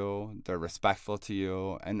to you, they're respectful to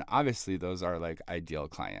you, and obviously those are like ideal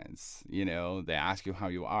clients. You know, they ask you how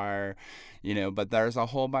you are, you know, but there's a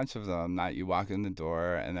whole bunch of them that you walk in the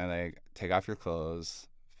door and they're like, take off your clothes,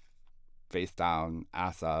 face down,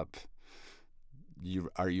 ass up,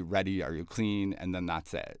 are you ready, are you clean, and then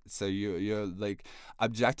that's it. So you're like,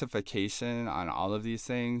 objectification on all of these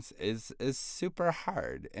things is super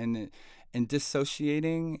hard, and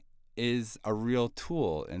dissociating is a real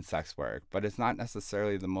tool in sex work, but it's not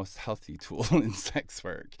necessarily the most healthy tool in sex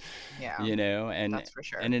work. Yeah, you know, that's for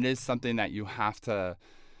sure. and it is something that you have to,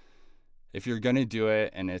 if you're going to do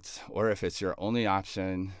it, or if it's your only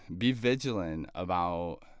option, be vigilant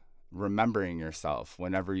about remembering yourself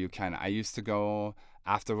whenever you can. I used to go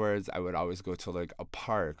afterwards, I would always go to like a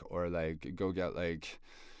park or like go get like,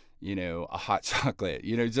 you know, a hot chocolate,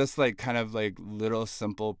 you know, just like kind of like little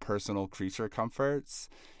simple personal creature comforts,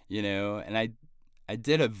 you know. And I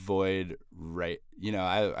did avoid you know,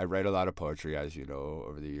 I write a lot of poetry, as you know,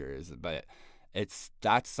 over the years, but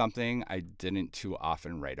that's something I didn't too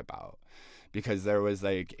often write about, because there was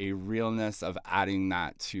like a realness of adding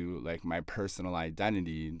that to like my personal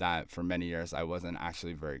identity that for many years I wasn't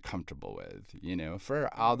actually very comfortable with, you know,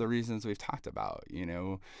 for all the reasons we've talked about. You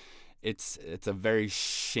know, it's a very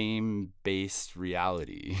shame-based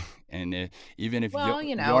reality, and even if Well,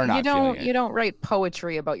 you know, you're not feeling you it. don't write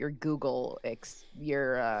poetry about your Google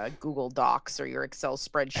Docs or your Excel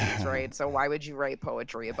spreadsheets, right? So why would you write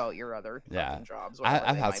poetry about your other Yeah, fucking jobs? Whatever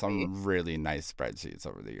I've they had might some be. really nice spreadsheets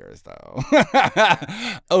over the years, though.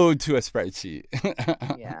 Ode to a spreadsheet.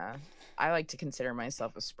 Yeah, I like to consider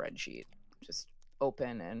myself a spreadsheet, just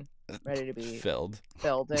open and ready to be Filled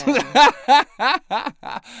in.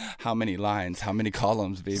 How many lines, how many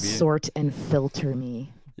columns, baby? Sort and filter me.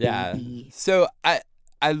 Yeah. Baby. So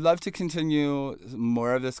I'd love to continue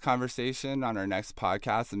more of this conversation on our next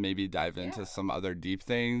podcast and maybe dive into some other deep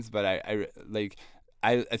things, but I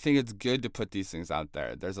think it's good to put these things out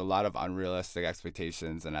there. There's a lot of unrealistic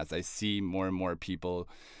expectations, and as I see more and more people,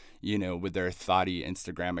 you know, with their thoughty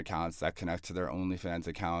Instagram accounts that connect to their OnlyFans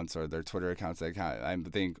accounts or their Twitter accounts, I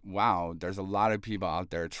think, wow, there's a lot of people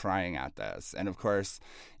out there trying at this. And of course,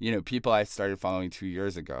 you know, people I started following 2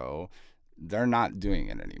 years ago, they're not doing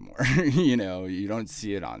it anymore. You know, you don't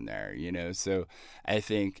see it on there, you know. So I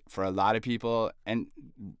think for a lot of people, and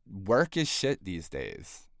work is shit these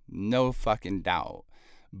days, no fucking doubt.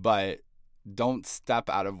 But don't step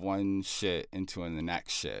out of one shit into the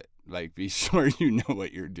next shit. Like, be sure you know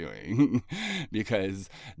what you're doing. Because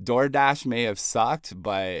DoorDash may have sucked,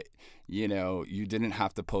 but, you know, you didn't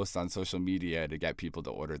have to post on social media to get people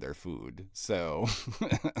to order their food. So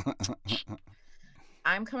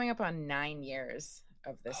I'm coming up on 9 years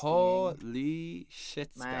of this holy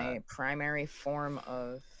shit, my Scott. primary form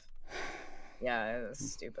of... Yeah, it was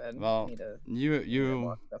stupid. Well, Need to you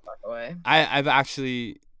walk the fuck away. I've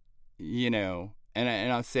actually, you know,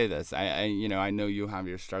 and I'll say this, I you know, I know you have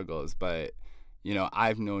your struggles, but, you know,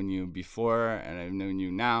 I've known you before and I've known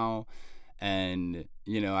you now, and,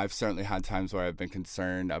 you know, I've certainly had times where I've been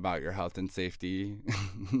concerned about your health and safety.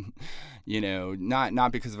 You know,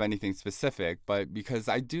 not because of anything specific, but because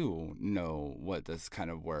I do know what this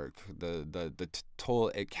kind of work, the toll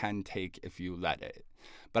it can take if you let it.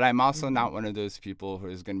 But I'm also not one of those people who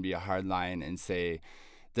is going to be a hard line and say,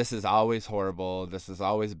 this is always horrible, this is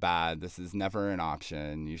always bad, this is never an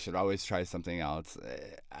option, you should always try something else.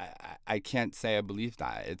 I can't say I believe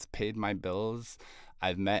that. It's paid my bills.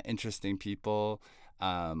 I've met interesting people.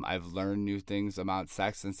 I've learned new things about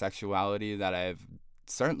sex and sexuality that I've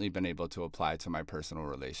certainly been able to apply to my personal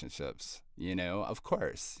relationships. You know, of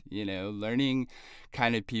course, you know, learning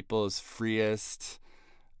kind of people's freest,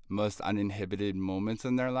 most uninhibited moments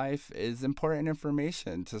in their life is important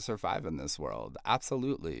information to survive in this world.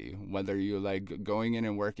 Absolutely. Whether you like going in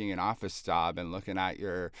and working an office job and looking at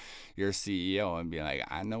your CEO and being like,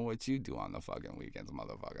 I know what you do on the fucking weekends,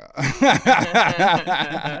 motherfucker.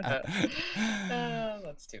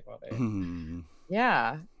 That's too funny.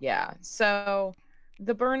 Yeah. So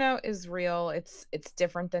the burnout is real. It's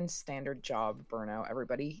different than standard job burnout.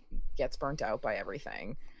 Everybody gets burnt out by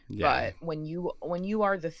everything. Yeah. But when you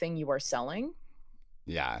are the thing you are selling,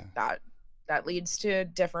 yeah, that leads to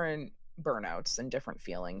different burnouts and different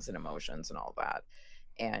feelings and emotions and all that.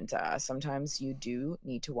 And sometimes you do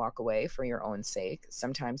need to walk away for your own sake.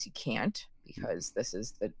 Sometimes you can't, because this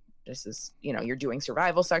is, you know, you're doing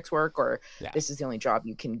survival sex work, or Yeah. this is the only job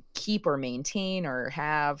you can keep or maintain or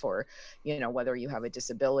have, or, you know, whether you have a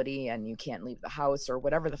disability and you can't leave the house, or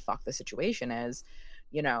whatever the fuck the situation is.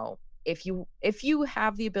 You know, if you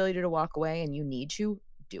have the ability to walk away and you need to,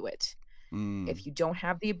 do it. If you don't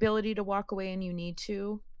have the ability to walk away and you need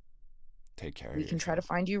to, Take care we of can try to yourself.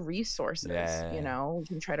 find you resources. You Yeah. know, we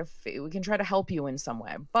can try to help you in some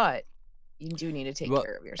way, but you do need to take Well,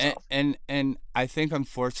 care of yourself. and I think,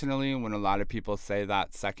 unfortunately, when a lot of people say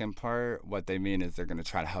that second part, what they mean is they're going to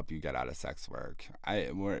try to help you get out of sex work.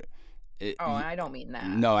 Oh, I don't mean that.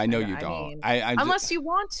 No, I know you I don't. mean, I'm unless you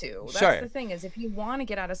want to. That's Sure. the thing, is if you want to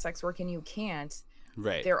get out of sex work and you can't,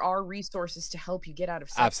 Right. there are resources to help you get out of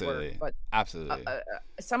sex Absolutely. work. But Absolutely.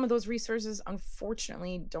 some of those resources,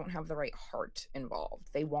 unfortunately, don't have the right heart involved.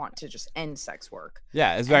 They want to just end sex work.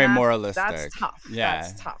 Yeah, it's And very that's moralistic. tough. Yeah,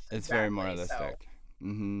 That's tough. it's very Exactly. moralistic.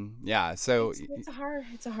 So Yeah, so it's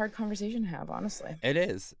a hard conversation to have, honestly. it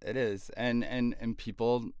is. And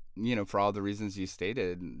people, you know, for all the reasons you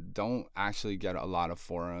stated, don't actually get a lot of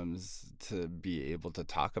forums to be able to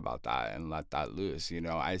talk about that and let that loose. You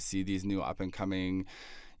know, I see these new up and coming,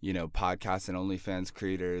 you know, podcasts and OnlyFans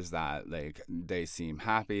creators that, like, they seem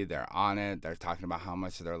happy, they're on it, they're talking about how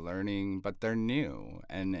much they're learning, but they're new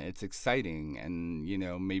and it's exciting. And, you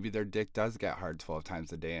know, maybe their dick does get hard 12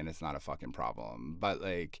 times a day and it's not a fucking problem. But,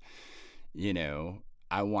 like, you know,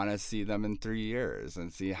 I want to see them in 3 years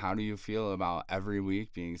and see, how do you feel about every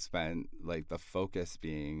week being spent, like, the focus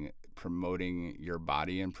being promoting your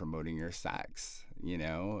body and promoting your sex. You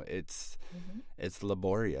know, it's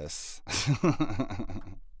laborious.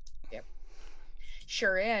 Yep.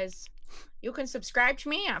 Sure is. You can subscribe to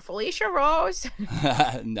me at Felicia Rose.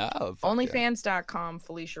 No. Onlyfans.com,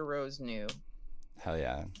 Felicia Rose new. Hell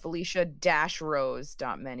yeah.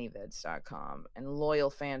 Felicia-rose.manyvids.com and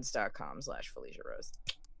loyalfans.com/Felicia Rose.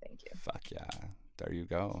 Thank you. Fuck yeah. There you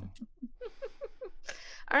go.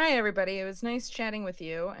 All right, everybody. It was nice chatting with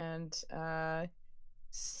you, and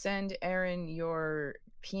send Aaron your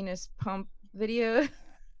penis pump video.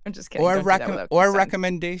 I'm just kidding. Or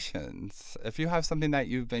recommendations. If you have something that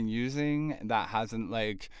you've been using that hasn't,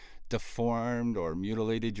 like, deformed or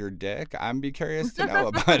mutilated your dick, I'd be curious to know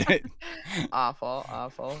about it. Awful.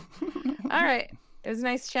 All right. It was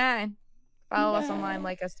nice chatting. Follow us online,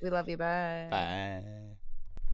 like us. We love you. Bye. Bye.